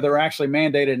to where they're actually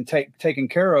mandated and taken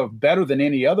care of better than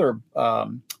any other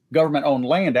government-owned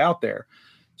land out there.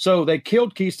 So they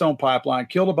killed Keystone Pipeline,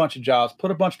 killed a bunch of jobs,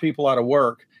 put a bunch of people out of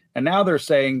work, and now they're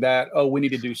saying that, oh, we need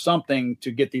to do something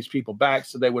to get these people back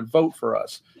so they would vote for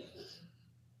us.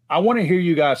 I want to hear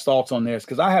you guys' thoughts on this,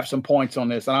 because I have some points on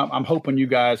this, and I'm hoping you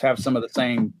guys have some of the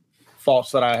same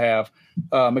thoughts that I have.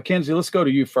 Mackenzie, let's go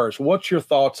to you first. What's your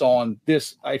thoughts on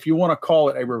this, if you want to call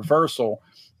it a reversal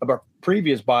of a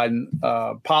previous Biden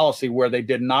policy where they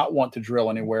did not want to drill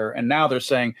anywhere, and now they're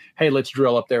saying, hey, let's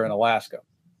drill up there in Alaska?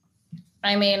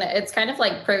 I mean, it's kind of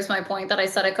like proves my point that I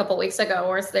said a couple weeks ago,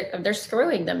 where they're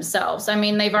screwing themselves. I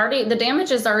mean, the damage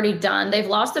is already done. They've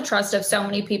lost the trust of so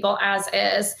many people as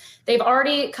is. They've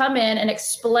already come in and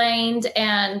explained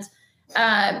and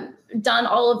done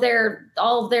all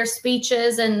of their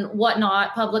speeches and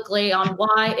whatnot publicly on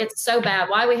why it's so bad,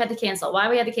 why we had to cancel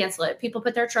it. People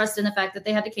put their trust in the fact that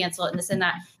they had to cancel it and this and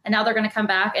that. And now they're going to come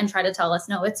back and try to tell us,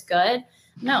 no, it's good.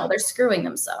 No, they're screwing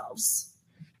themselves.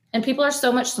 And people are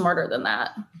so much smarter than that,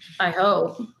 I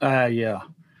hope. Yeah.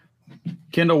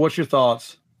 Kendall, what's your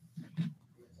thoughts?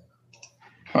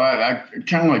 I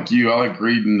kind of like you. I like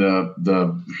reading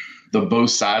the both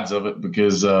sides of it,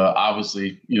 because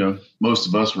obviously, most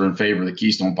of us were in favor of the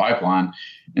Keystone Pipeline.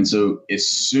 And so as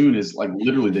soon as, like,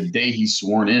 literally the day he's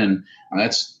sworn in, and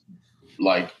that's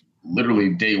like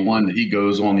literally day one that he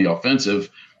goes on the offensive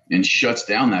and shuts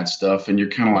down that stuff. And you're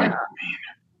kind of like, man,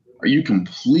 are you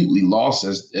completely lost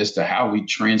as to how we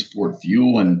transport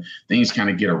fuel and things kind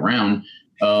of get around?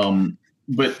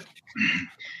 But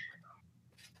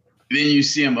then you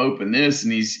see him open this,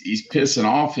 and he's pissing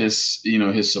off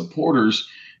his supporters,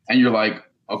 and you're like,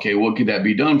 okay, what could that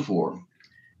be done for?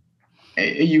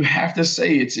 You have to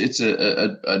say it's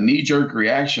a knee-jerk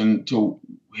reaction to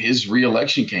his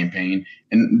reelection campaign,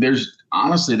 and there's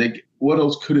honestly, what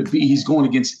else could it be? He's going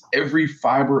against every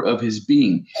fiber of his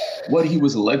being, what he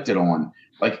was elected on.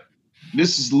 Like,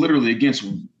 this is literally against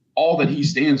all that he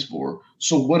stands for.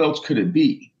 So what else could it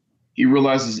be? He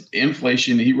realizes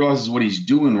inflation. He realizes what he's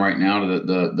doing right now to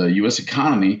the U.S.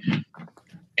 economy,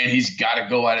 and he's got to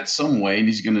go at it some way. And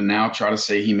he's going to now try to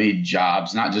say he made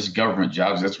jobs, not just government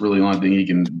jobs. That's really the only thing he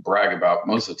can brag about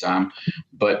most of the time.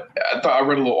 But I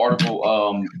read a little article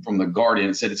from The Guardian.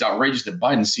 It said it's outrageous that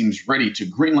Biden seems ready to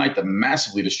greenlight the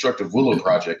massively destructive Willow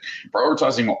Project,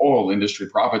 prioritizing oil industry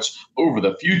profits over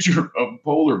the future of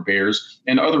polar bears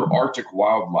and other Arctic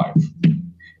wildlife.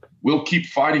 We'll keep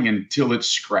fighting until it's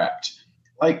scrapped.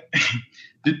 Like,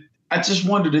 I just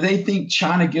wonder, do they think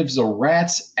China gives a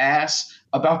rat's ass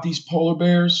about these polar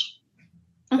bears?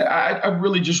 I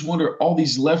really just wonder, all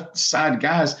these left side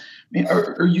guys, man,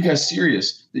 are you guys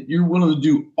serious that you're willing to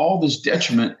do all this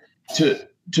detriment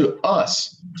to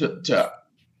us, to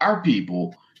our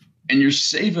people, and you're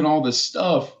saving all this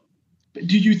stuff?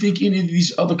 Do you think any of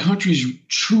these other countries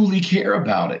truly care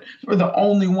about it? We're the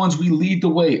only ones. We lead the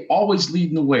way, always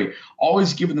leading the way,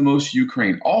 always giving the most to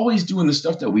Ukraine, always doing the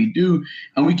stuff that we do,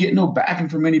 and we get no backing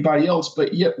from anybody else.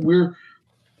 But yet we're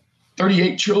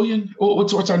 38 trillion.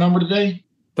 What's our number today?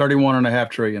 31.5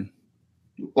 trillion.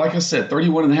 Like I said,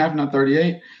 31.5, not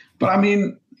 38. But I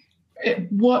mean, at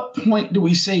what point do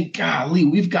we say, golly,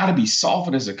 we've got to be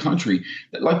softened as a country?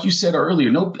 Like you said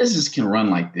earlier, no business can run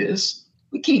like this.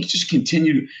 We can't just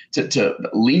continue to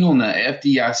lean on the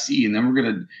FDIC, and then we're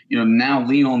going to, now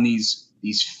lean on these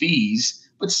fees,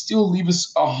 but still leave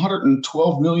us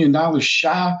 $112 million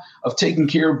shy of taking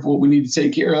care of what we need to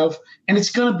take care of. And it's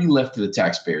going to be left to the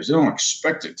taxpayers. They don't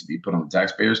expect it to be put on the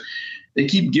taxpayers. They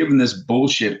keep giving this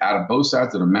bullshit out of both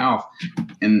sides of their mouth.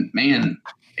 And man,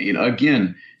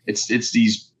 again, it's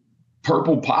these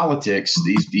purple politics,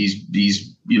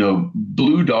 these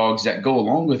blue dogs that go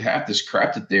along with half this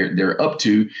crap that they're up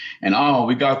to. And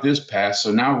we got this passed,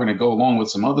 so now we're going to go along with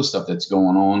some other stuff that's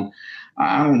going on.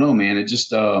 I don't know, man. It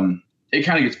just it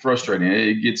kind of gets frustrating.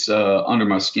 It gets under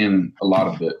my skin a lot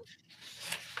of it.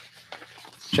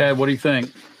 Chad, what do you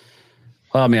think?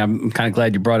 Well, I mean, I'm kind of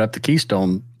glad you brought up the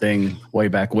Keystone thing way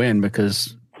back when,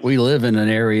 because we live in an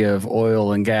area of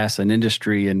oil and gas and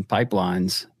industry and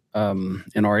pipelines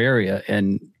in our area.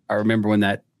 And I remember when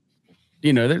that,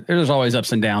 there's always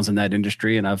ups and downs in that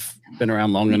industry. And I've been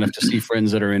around long enough to see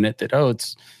friends that are in it that,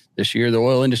 it's this year, the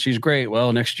oil industry is great.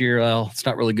 Well, next year, it's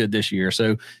not really good this year.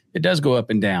 So it does go up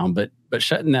and down, but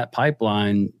shutting that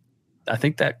pipeline, I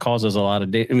think that causes a lot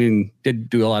of, did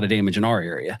do a lot of damage in our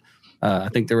area. I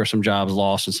think there were some jobs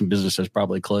lost and some businesses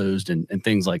probably closed and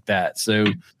things like that. So,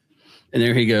 and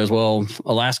there he goes, well,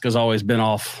 Alaska's always been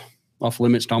off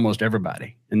limits to almost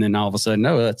everybody. And then all of a sudden,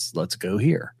 no, let's go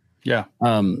here. Yeah.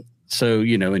 So,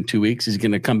 in 2 weeks, he's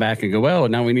going to come back and go, well,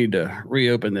 now we need to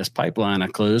reopen this pipeline I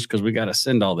closed because we got to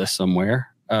send all this somewhere.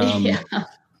 Yeah.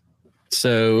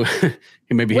 So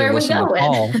maybe he'll listen to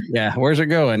Paul. Yeah. Where's it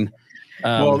going?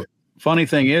 Well, funny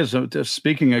thing is,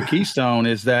 speaking of Keystone,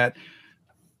 is that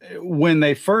when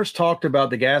they first talked about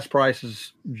the gas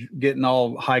prices getting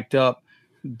all hiked up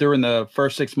during the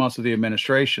first 6 months of the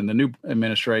administration, the new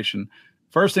administration,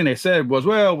 first thing they said was,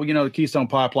 well, the Keystone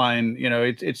Pipeline,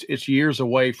 it's years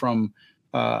away from,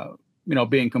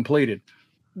 being completed.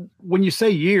 When you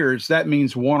say years, that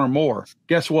means one or more.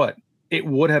 Guess what? It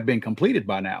would have been completed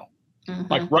by now. Mm-hmm.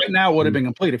 Like right now, it would have been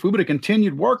complete. If we would have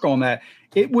continued work on that,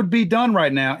 it would be done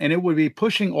right now, and it would be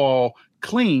pushing oil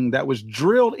clean that was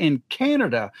drilled in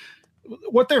Canada.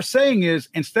 What they're saying is,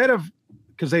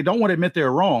 because they don't want to admit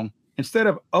they're wrong, instead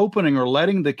of opening or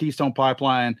letting the Keystone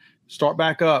Pipeline start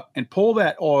back up and pull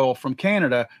that oil from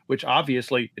Canada, which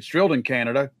obviously it's drilled in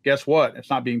Canada, guess what? It's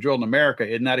not being drilled in America.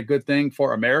 Isn't that a good thing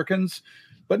for Americans?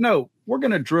 But no, we're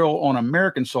going to drill on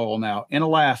American soil now in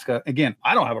Alaska. Again,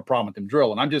 I don't have a problem with them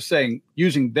drilling. I'm just saying,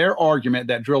 using their argument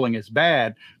that drilling is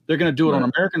bad, they're going to do it on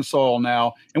American soil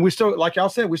now. And we still, like y'all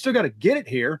said, we still got to get it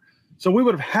here. So we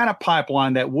would have had a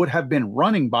pipeline that would have been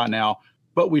running by now,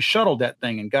 but we shuttled that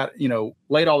thing and got,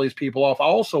 laid all these people off. I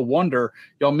also wonder,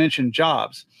 y'all mentioned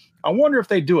jobs. I wonder if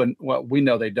they do well, we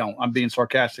know they don't. I'm being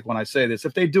sarcastic when I say this.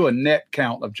 If they do a net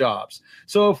count of jobs.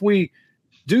 So if we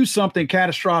do something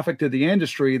catastrophic to the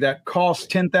industry that costs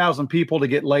 10,000 people to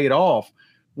get laid off,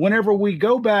 whenever we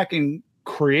go back and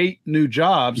create new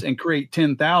jobs and create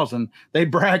 10,000, they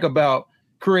brag about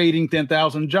creating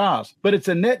 10,000 jobs. But it's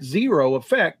a net zero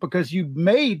effect because you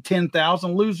made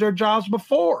 10,000 lose their jobs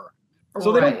before.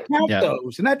 So they don't count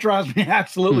those. And that drives me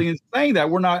absolutely insane that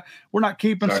we're not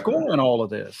keeping score in all of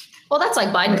this. Well, that's like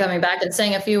Biden coming back and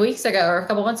saying a few weeks ago or a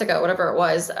couple months ago, whatever it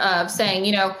was, saying,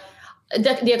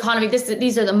 the economy,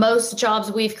 these are the most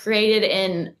jobs we've created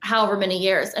in however many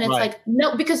years. And it's like,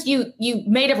 no, because you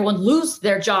made everyone lose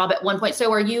their job at one point.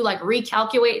 So are you like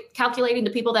calculating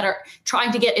the people that are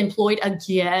trying to get employed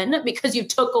again because you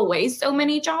took away so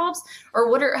many jobs?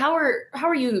 Or how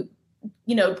are you,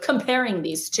 comparing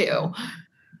these two?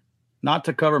 Not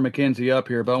to cover Mackenzie up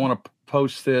here, but I want to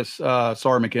post this.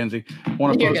 Sorry, Mackenzie. I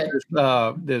want to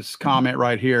post this comment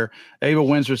right here. Ava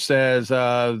Windsor says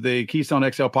the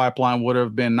Keystone XL pipeline would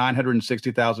have been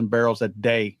 960,000 barrels a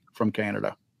day from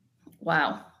Canada.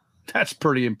 Wow. That's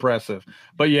pretty impressive.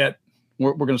 But yet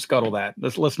we're going to scuttle that.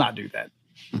 Let's not do that.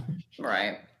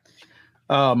 Right.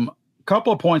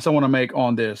 Couple of points I want to make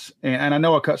on this. And I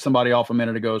know I cut somebody off a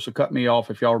minute ago, so cut me off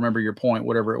if y'all remember your point,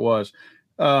 whatever it was.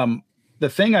 The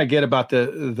thing I get about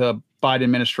the Biden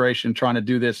administration trying to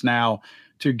do this now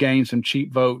to gain some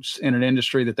cheap votes in an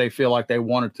industry that they feel like they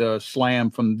wanted to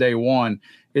slam from day one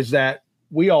is that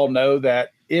we all know that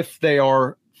if they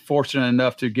are fortunate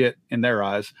enough to get, in their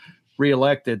eyes,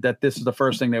 reelected, that this is the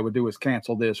first thing they would do is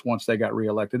cancel this once they got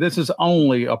reelected. This is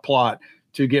only a plot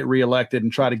to get reelected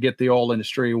and try to get the oil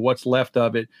industry, what's left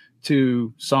of it,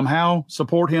 to somehow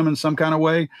support him in some kind of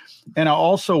way. And I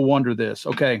also wonder this,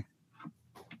 okay,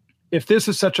 if this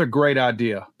is such a great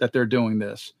idea that they're doing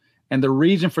this, and the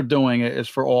reason for doing it is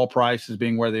for oil prices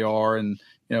being where they are and,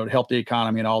 to help the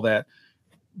economy and all that,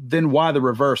 then why the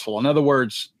reversal? In other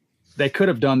words, they could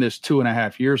have done this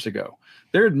 2.5 years ago.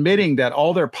 They're admitting that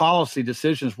all their policy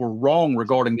decisions were wrong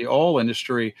regarding the oil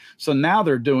industry. So now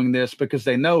they're doing this because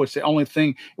they know it's the only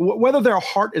thing, whether their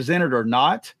heart is in it or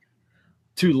not,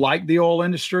 to like the oil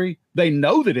industry. They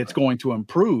know that it's going to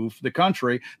improve the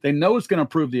country. They know it's going to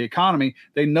improve the economy.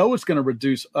 They know it's going to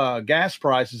reduce gas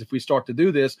prices if we start to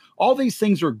do this. All these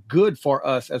things are good for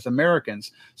us as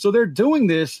Americans. So they're doing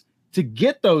this to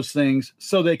get those things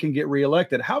so they can get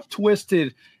reelected. How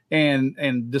twisted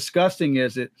and disgusting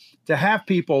is it to have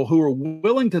people who are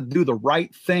willing to do the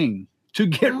right thing to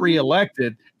get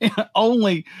reelected and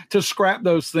only to scrap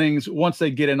those things once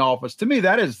they get in office? To me,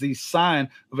 that is the sign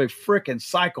of a freaking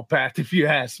psychopath, if you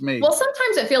ask me. Well,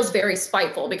 sometimes it feels very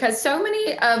spiteful because so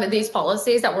many of these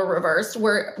policies that were reversed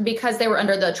were because they were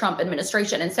under the Trump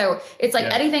administration. And so it's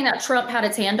like anything that Trump had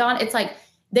its hand on, it's like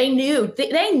they knew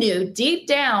deep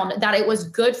down that it was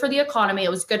good for the economy.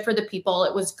 It was good for the people.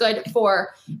 It was good for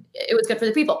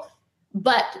the people.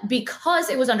 But because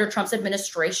it was under Trump's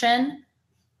administration,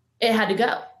 it had to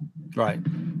go. Right.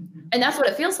 And that's what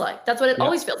it feels like. That's what it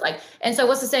always feels like. And so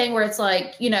what's the saying where it's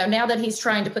like, now that he's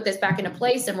trying to put this back into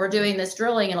place and we're doing this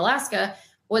drilling in Alaska,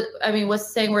 what's the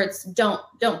saying where it's don't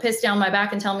piss down my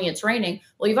back and tell me it's raining?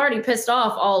 Well, you've already pissed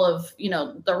off all of,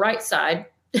 the right side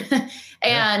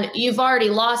and you've already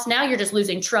lost. Now you're just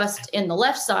losing trust in the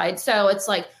left side. So it's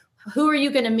like, who are you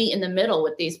going to meet in the middle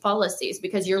with these policies?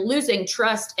 Because you're losing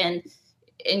trust in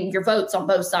your votes on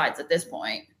both sides at this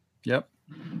point. Yep.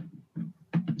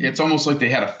 It's almost like they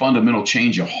had a fundamental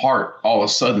change of heart all of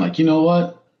a sudden. Like, you know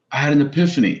what? I had an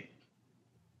epiphany.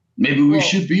 Maybe we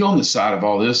should be on the side of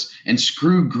all this and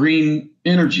screw green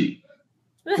energy.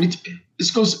 This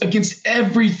goes against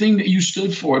everything that you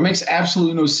stood for. It makes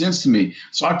absolutely no sense to me.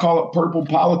 So I call it purple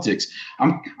politics.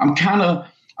 I'm kind of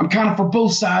for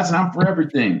both sides and I'm for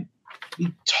everything. What are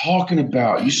you talking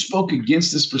about? You spoke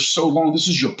against this for so long. This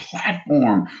is your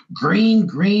platform. Green,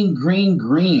 green, green,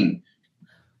 green.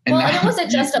 And it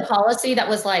wasn't just a policy that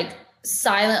was like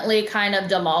silently kind of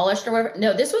demolished or whatever.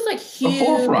 No, this was like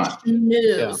huge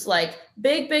news, like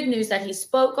big news that he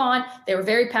spoke on. They were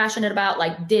very passionate about,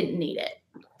 like didn't need it,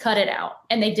 cut it out.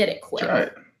 And they did it quick.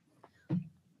 Right.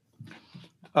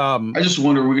 I just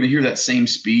wonder, we're going to hear that same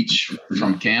speech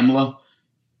from Kamala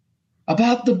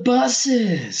about the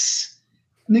buses.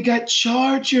 And they got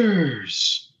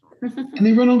chargers and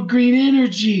they run on green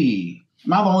energy.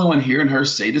 Am I the only one hearing her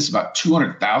say this about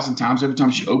 200,000 times every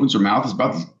time she opens her mouth is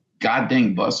about these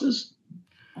goddamn buses?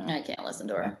 I can't listen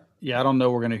to her. Yeah, I don't know.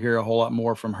 We're going to hear a whole lot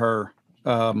more from her.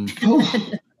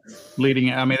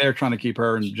 Leading, I mean, they're trying to keep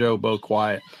her and Joe both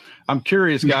quiet. I'm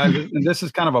curious, guys, and this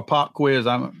is kind of a pop quiz.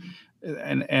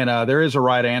 There is a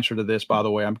right answer to this, by the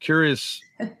way. I'm curious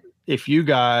if you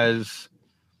guys,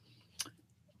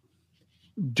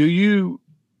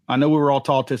 I know we were all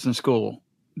taught this in school.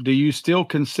 Do you still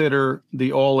consider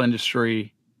the oil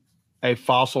industry a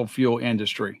fossil fuel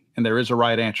industry? And there is a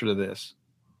right answer to this.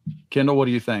 Kendall, what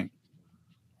do you think?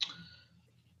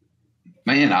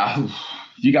 Man,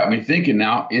 you got me thinking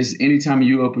now. Is anytime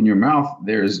you open your mouth,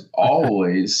 there's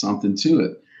always something to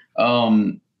it.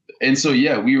 And so,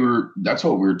 that's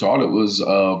what we were taught. It was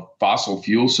fossil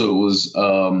fuel. So it was.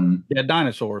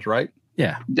 Dinosaurs, right?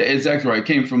 Yeah, exactly right. It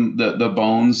came from the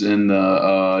bones, and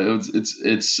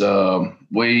it's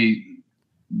way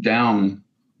down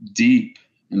deep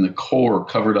in the core,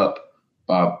 covered up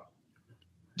by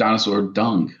dinosaur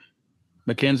dung.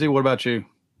 Mackenzie, what about you?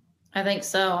 I think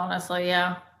so, honestly,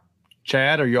 yeah.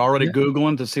 Chad, are you already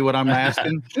Googling to see what I'm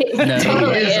asking? No.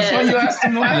 Totally is. That's why you asked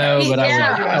him last. No, but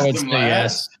Yeah. I would say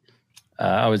yes.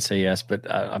 I would say yes, but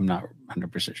I'm not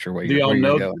 100% sure where you're going.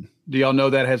 Do y'all know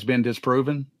that has been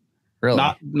disproven? Really?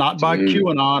 Not by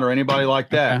QAnon or anybody like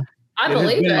that. Okay. I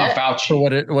believe it. Fauci.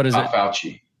 So what is it?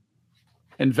 Fauci.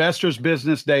 Investors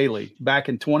Business Daily back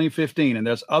in 2015, and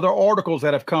there's other articles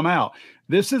that have come out.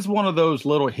 This is one of those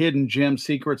little hidden gem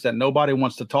secrets that nobody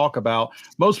wants to talk about.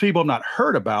 Most people have not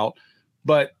heard about,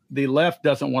 but the left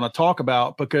doesn't want to talk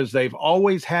about because they've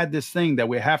always had this thing that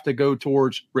we have to go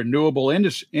towards renewable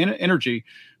energy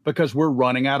because we're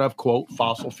running out of, quote,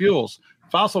 fossil fuels.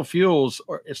 Fossil fuels,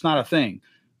 it's not a thing.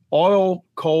 Oil,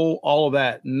 coal, all of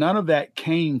that, none of that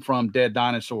came from dead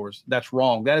dinosaurs. That's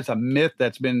wrong. That is a myth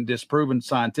that's been disproven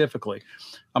scientifically.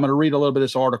 I'm going to read a little bit of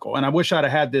this article, and I wish I'd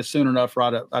have had this soon enough or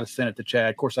I'd have sent it to Chad.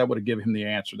 Of course, I would have given him the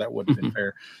answer. That wouldn't have been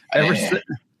fair.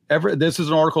 This is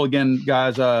an article again,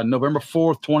 guys, November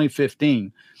 4th,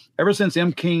 2015. Ever since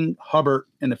M. King Hubbert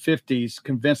in the 50s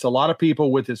convinced a lot of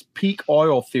people with his peak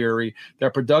oil theory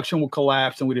that production will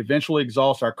collapse and we'd eventually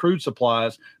exhaust our crude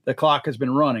supplies, the clock has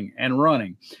been running. And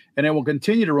it will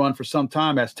continue to run for some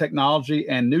time as technology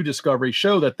and new discoveries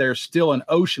show that there's still an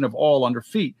ocean of oil under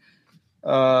feet.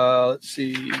 Let's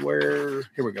see here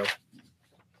we go.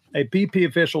 A BP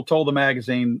official told the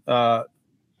magazine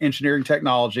Engineering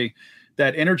Technology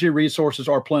that energy resources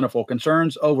are plentiful.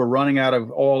 Concerns over running out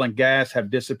of oil and gas have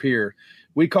disappeared.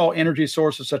 We call energy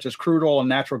sources such as crude oil and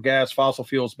natural gas fossil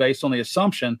fuels based on the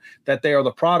assumption that they are the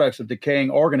products of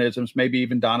decaying organisms, maybe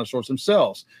even dinosaurs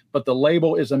themselves. But the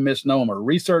label is a misnomer.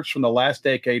 Research from the last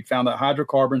decade found that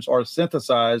hydrocarbons are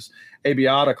synthesized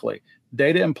abiotically.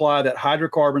 Data imply that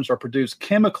hydrocarbons are produced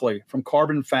chemically from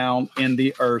carbon found in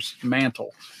the Earth's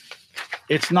mantle.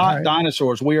 It's not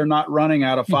dinosaurs. We are not running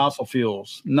out of fossil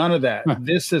fuels. None of that.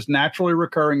 This is naturally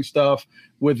recurring stuff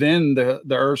within the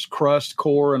Earth's crust,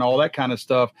 core, and all that kind of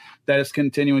stuff that is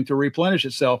continuing to replenish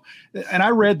itself. And I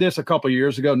read this a couple of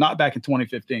years ago, not back in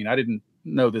 2015. I didn't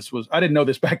know this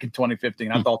back in 2015.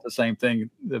 I thought the same thing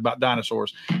about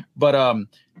dinosaurs. But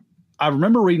I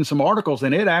remember reading some articles,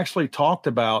 and it actually talked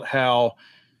about how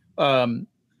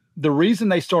the reason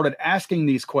they started asking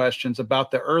these questions about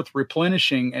the Earth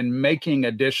replenishing and making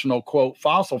additional, quote,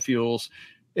 fossil fuels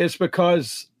is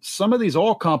because some of these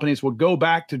oil companies would go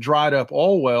back to dried up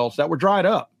oil wells that were dried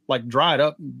up,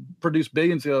 produced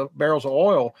billions of barrels of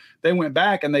oil. They went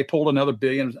back and they pulled another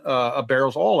billion of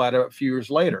barrels of oil out of it a few years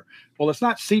later. Well, it's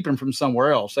not seeping from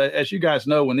somewhere else. As you guys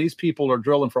know, when these people are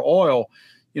drilling for oil,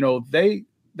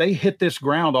 they hit this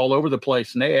ground all over the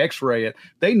place and they x-ray it.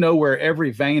 They know where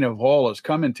every vein of oil is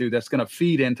coming to that's going to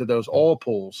feed into those oil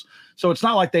pools. So it's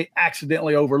not like they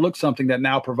accidentally overlooked something that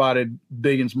now provided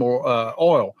billions more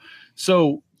oil.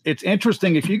 So it's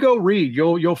interesting. If you go read,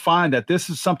 you'll find that this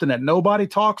is something that nobody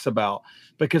talks about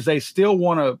because they still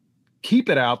want to keep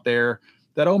it out there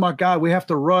that, oh my God, we have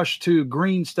to rush to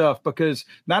green stuff because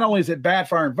not only is it bad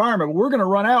for our environment, but we're going to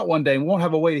run out one day and won't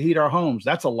have a way to heat our homes.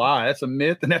 That's a lie. That's a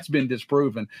myth, and that's been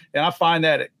disproven. And I find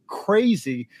that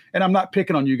crazy. And I'm not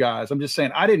picking on you guys. I'm just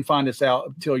saying I didn't find this out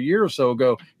until a year or so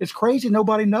ago. It's crazy.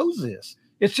 Nobody knows this.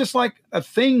 It's just like a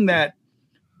thing that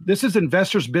this is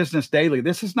Investors Business Daily.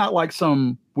 This is not like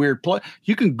some weird play.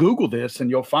 You can Google this and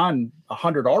you'll find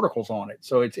 100 articles on it.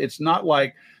 So it's not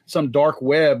like some dark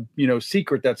web,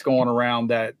 secret that's going around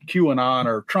that QAnon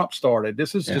or Trump started.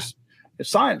 This is just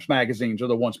science magazines are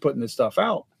the ones putting this stuff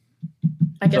out.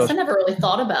 I guess I never really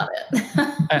thought about it.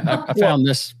 I found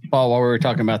this, Paul, while we were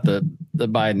talking about the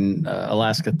Biden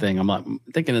Alaska thing. I'm like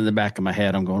thinking in the back of my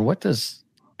head, I'm going, what does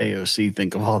AOC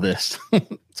think of all this?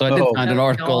 So I did find an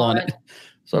article on it.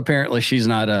 So apparently she's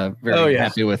not very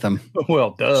happy with them.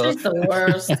 Well, duh. She's the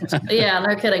worst. Yeah,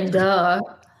 no kidding. Duh.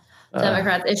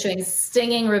 Democrats issuing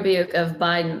stinging rebuke of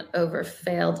Biden over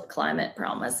failed climate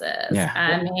promises. Yeah.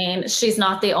 I mean, she's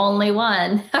not the only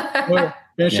one.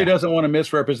 She doesn't want to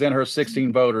misrepresent her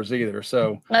 16 voters either.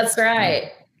 So that's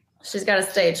right. She's got to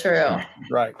stay true.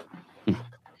 Right.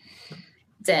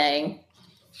 Dang.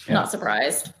 Yeah. Not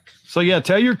surprised. So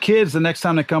tell your kids the next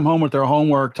time they come home with their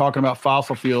homework talking about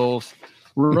fossil fuels,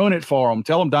 ruin it for them.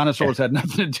 Tell them dinosaurs had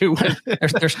nothing to do with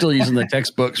it. They're still using the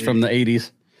textbooks from the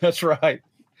 80s. That's right.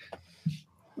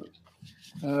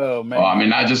 Oh, man. Well, I mean,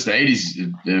 not just the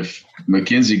 80s. If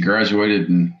Mackenzie graduated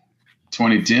in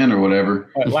 2010 or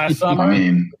whatever. Last summer? I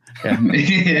mean,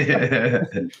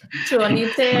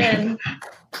 2010.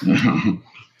 All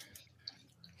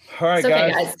right,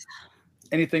 okay, guys.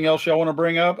 Anything else y'all want to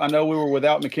bring up? I know we were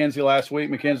without Mackenzie last week.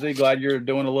 Mackenzie, glad you're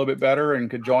doing a little bit better and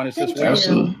could join us this week.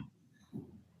 Absolutely.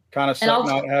 Kind of sucked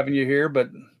not having you here, but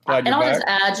glad you're back. And I'll just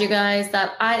add, you guys,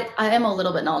 that I am a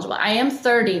little bit knowledgeable. I am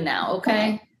 30 now,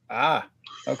 okay?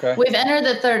 Okay. We've entered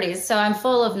the 30s, so I'm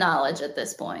full of knowledge at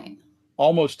this point.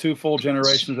 Almost 2 full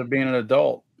generations of being an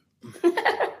adult.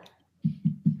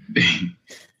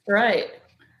 Right.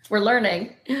 We're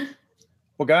learning.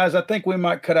 Well, guys, I think we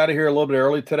might cut out of here a little bit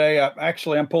early today.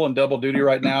 I'm pulling double duty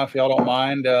right now, if y'all don't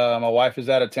mind. My wife is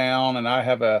out of town, and I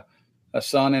have a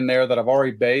son in there that I've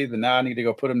already bathed, and now I need to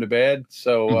go put him to bed.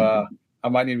 So I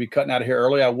might need to be cutting out of here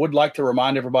early. I would like to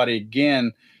remind everybody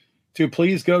again to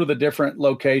please go to the different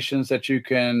locations that you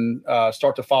can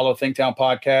start to follow ThinkTown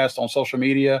Podcast on social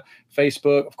media,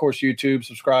 Facebook, of course, YouTube,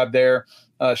 subscribe there.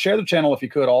 Share the channel if you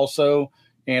could also,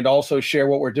 and also share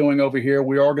what we're doing over here.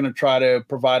 We are going to try to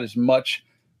provide as much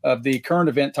of the current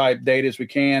event type data as we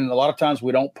can. A lot of times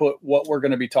we don't put what we're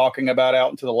going to be talking about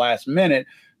out into the last minute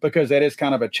because that is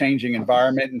kind of a changing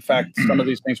environment. In fact, some of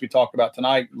these things we talked about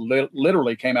tonight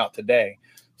literally came out today.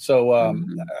 So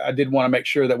I did want to make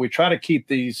sure that we try to keep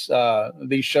these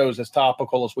shows as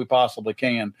topical as we possibly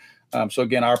can. So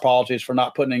again, our apologies for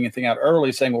not putting anything out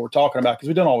early, saying what we're talking about, because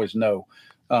we don't always know.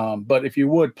 But if you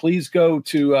would, please go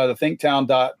to the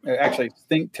thinktown.live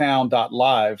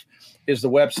is the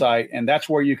website, and that's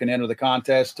where you can enter the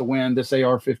contest to win this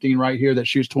AR-15 right here that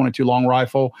shoots 22 long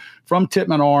rifle from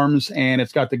Tippmann Arms, and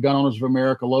it's got the Gun Owners of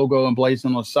America logo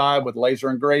emblazoned on the side with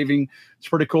laser engraving. It's a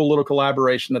pretty cool little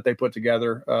collaboration that they put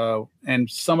together. And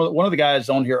one of the guys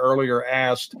on here earlier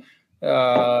asked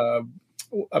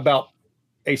about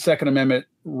a Second Amendment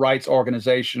rights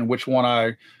organization, which one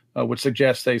I would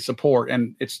suggest they support,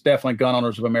 and it's definitely Gun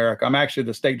Owners of America. I'm actually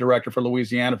the state director for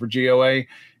Louisiana for GOA,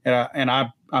 and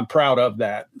I'm proud of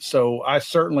that. So I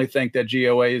certainly think that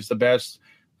GOA is the best,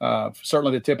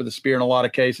 certainly the tip of the spear in a lot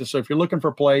of cases. So if you're looking for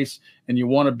a place and you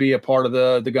want to be a part of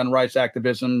the gun rights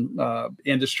activism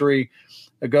industry,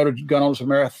 go to Gun Owners of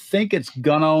America. I think it's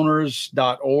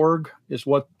gunowners.org is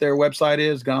what their website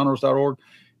is, gunowners.org,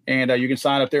 and you can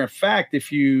sign up there. In fact, if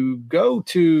you go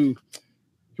to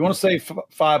you want to save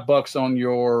 $5 on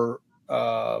your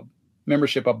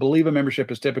membership, I believe a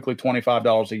membership is typically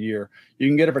 $25 a year. You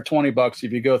can get it for $20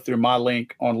 if you go through my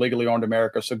link on Legally Armed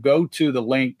America. So go to the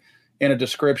link in a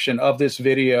description of this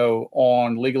video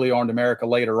on Legally Armed America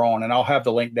later on, and I'll have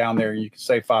the link down there. You can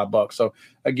save $5. So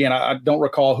again, I don't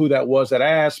recall who that was that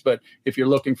asked, but if you're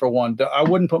looking for one, I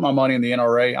wouldn't put my money in the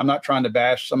NRA. I'm not trying to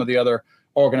bash some of the other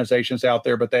organizations out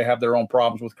there, but they have their own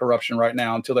problems with corruption right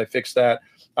now. Until they fix that,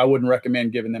 I wouldn't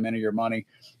recommend giving them any of your money.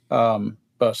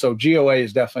 But so GOA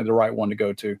is definitely the right one to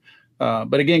go to.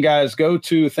 But again, guys, go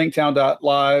to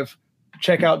thinktown.live,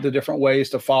 check out the different ways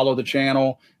to follow the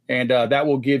channel, and that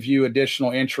will give you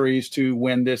additional entries to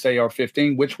win this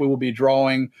AR-15, which we will be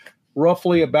drawing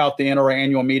roughly about the NRA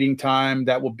annual meeting time.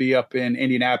 That will be up in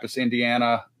Indianapolis,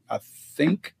 Indiana, I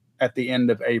think at the end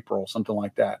of April, something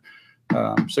like that.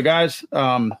 So guys,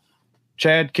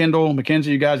 Chad, Kendall,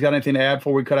 Mackenzie, you guys got anything to add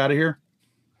before we cut out of here?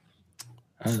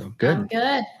 Good. I'm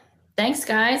good. Thanks,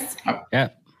 guys. Yeah.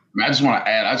 I just want to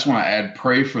add,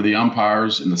 pray for the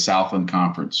umpires in the Southland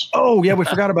Conference. Oh yeah, we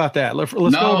forgot about that. Let's go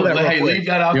over that. Hey, leave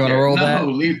that out there. You want to roll that?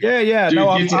 Yeah. Dude,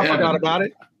 I forgot about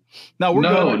it. No, we're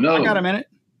good. No. I got a minute.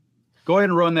 Go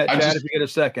ahead and run that, Chad, if you get a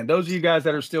second. Those of you guys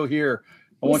that are still here,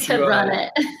 I want you to run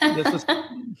it.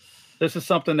 This is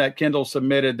something that Kendall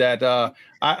submitted that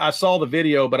I saw the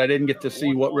video, but I didn't get to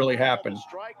see what really happened.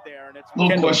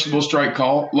 Little questionable strike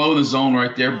call. Low in the zone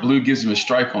right there. Blue gives him a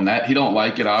strike on that. He don't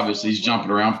like it, obviously. He's jumping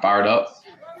around, fired up.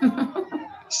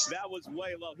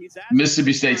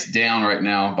 Mississippi State's down right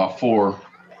now by 4.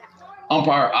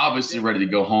 Umpire obviously ready to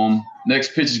go home.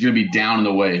 Next pitch is going to be down and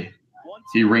away.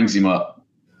 He rings him up.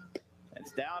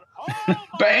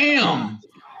 Bam!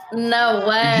 No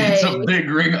way. It's a big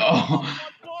ring. Oh,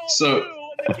 so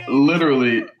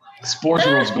literally, Sports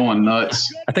World's going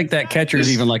nuts. I think that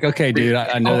catcher's even like, okay, dude,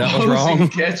 I know that was wrong.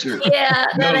 Catcher. Yeah,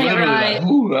 that ain't right. Like,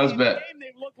 ooh, that was bad.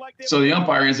 So the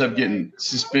umpire ends up getting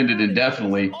suspended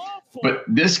indefinitely. But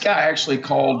this guy actually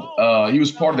called. He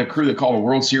was part of the crew that called a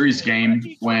World Series game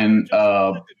when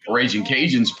Raging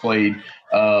Cajuns played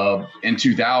in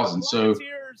 2000. So.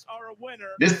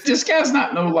 This guy's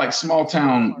not no like small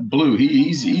town blue.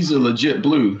 He's a legit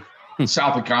blue.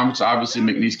 Southland Conference, obviously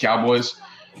McNeese Cowboys.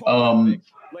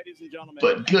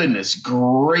 But goodness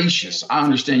gracious, I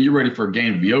understand you're ready for a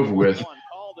game to be over with.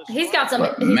 He's got some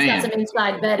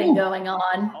inside betting going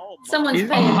on. Someone's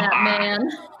paying that man.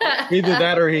 Either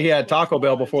that or he had Taco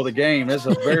Bell before the game. This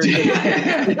is very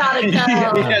good. Gotta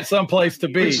go. He had some place to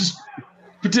be. Which is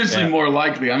potentially more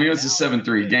likely. I mean, it's a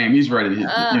 7-3 game. He's ready to hit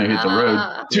the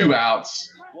road. 2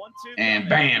 outs, and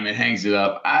bam, it hangs it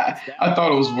up. I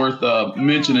thought it was worth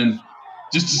mentioning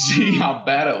just to see how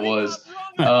bad it was.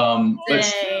 But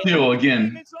still,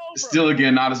 again,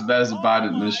 not as bad as the Biden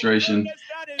administration,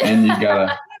 and you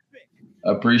gotta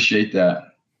appreciate that.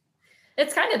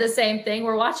 It's kind of the same thing.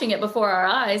 We're watching it before our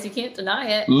eyes. You can't deny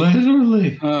it.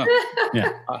 Literally.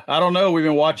 Yeah. I don't know. We've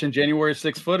been watching January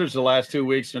 6th footage the last 2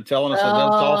 weeks and they're telling us that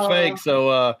that's all fake.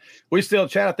 So we still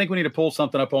chat. I think we need to pull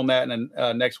something up on that in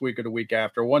next week or the week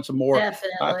after. Once more. Definitely.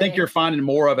 I think you're finding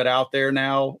more of it out there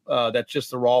now. That's just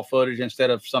the raw footage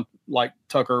instead of something like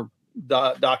Tucker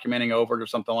documenting over it or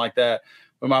something like that.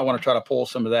 We might want to try to pull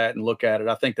some of that and look at it.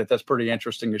 I think that's pretty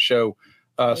interesting to show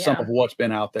some of what's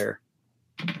been out there.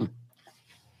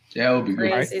 Yeah, it would be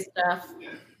great. Crazy stuff.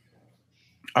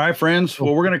 All right, friends.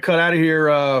 Well, we're going to cut out of here.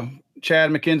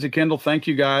 Chad, Mackenzie, Kendall, thank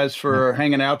you guys for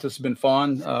hanging out. This has been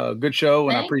fun. Good show,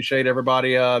 and I appreciate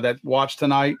everybody that watched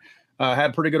tonight.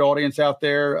 Had a pretty good audience out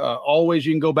there. Always,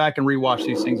 you can go back and rewatch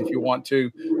these things if you want to.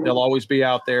 They'll always be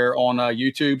out there on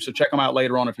YouTube, so check them out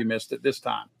later on if you missed it this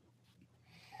time.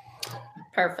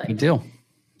 Perfect. Good deal.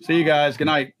 See you guys. Good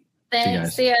night.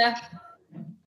 Thanks. See ya.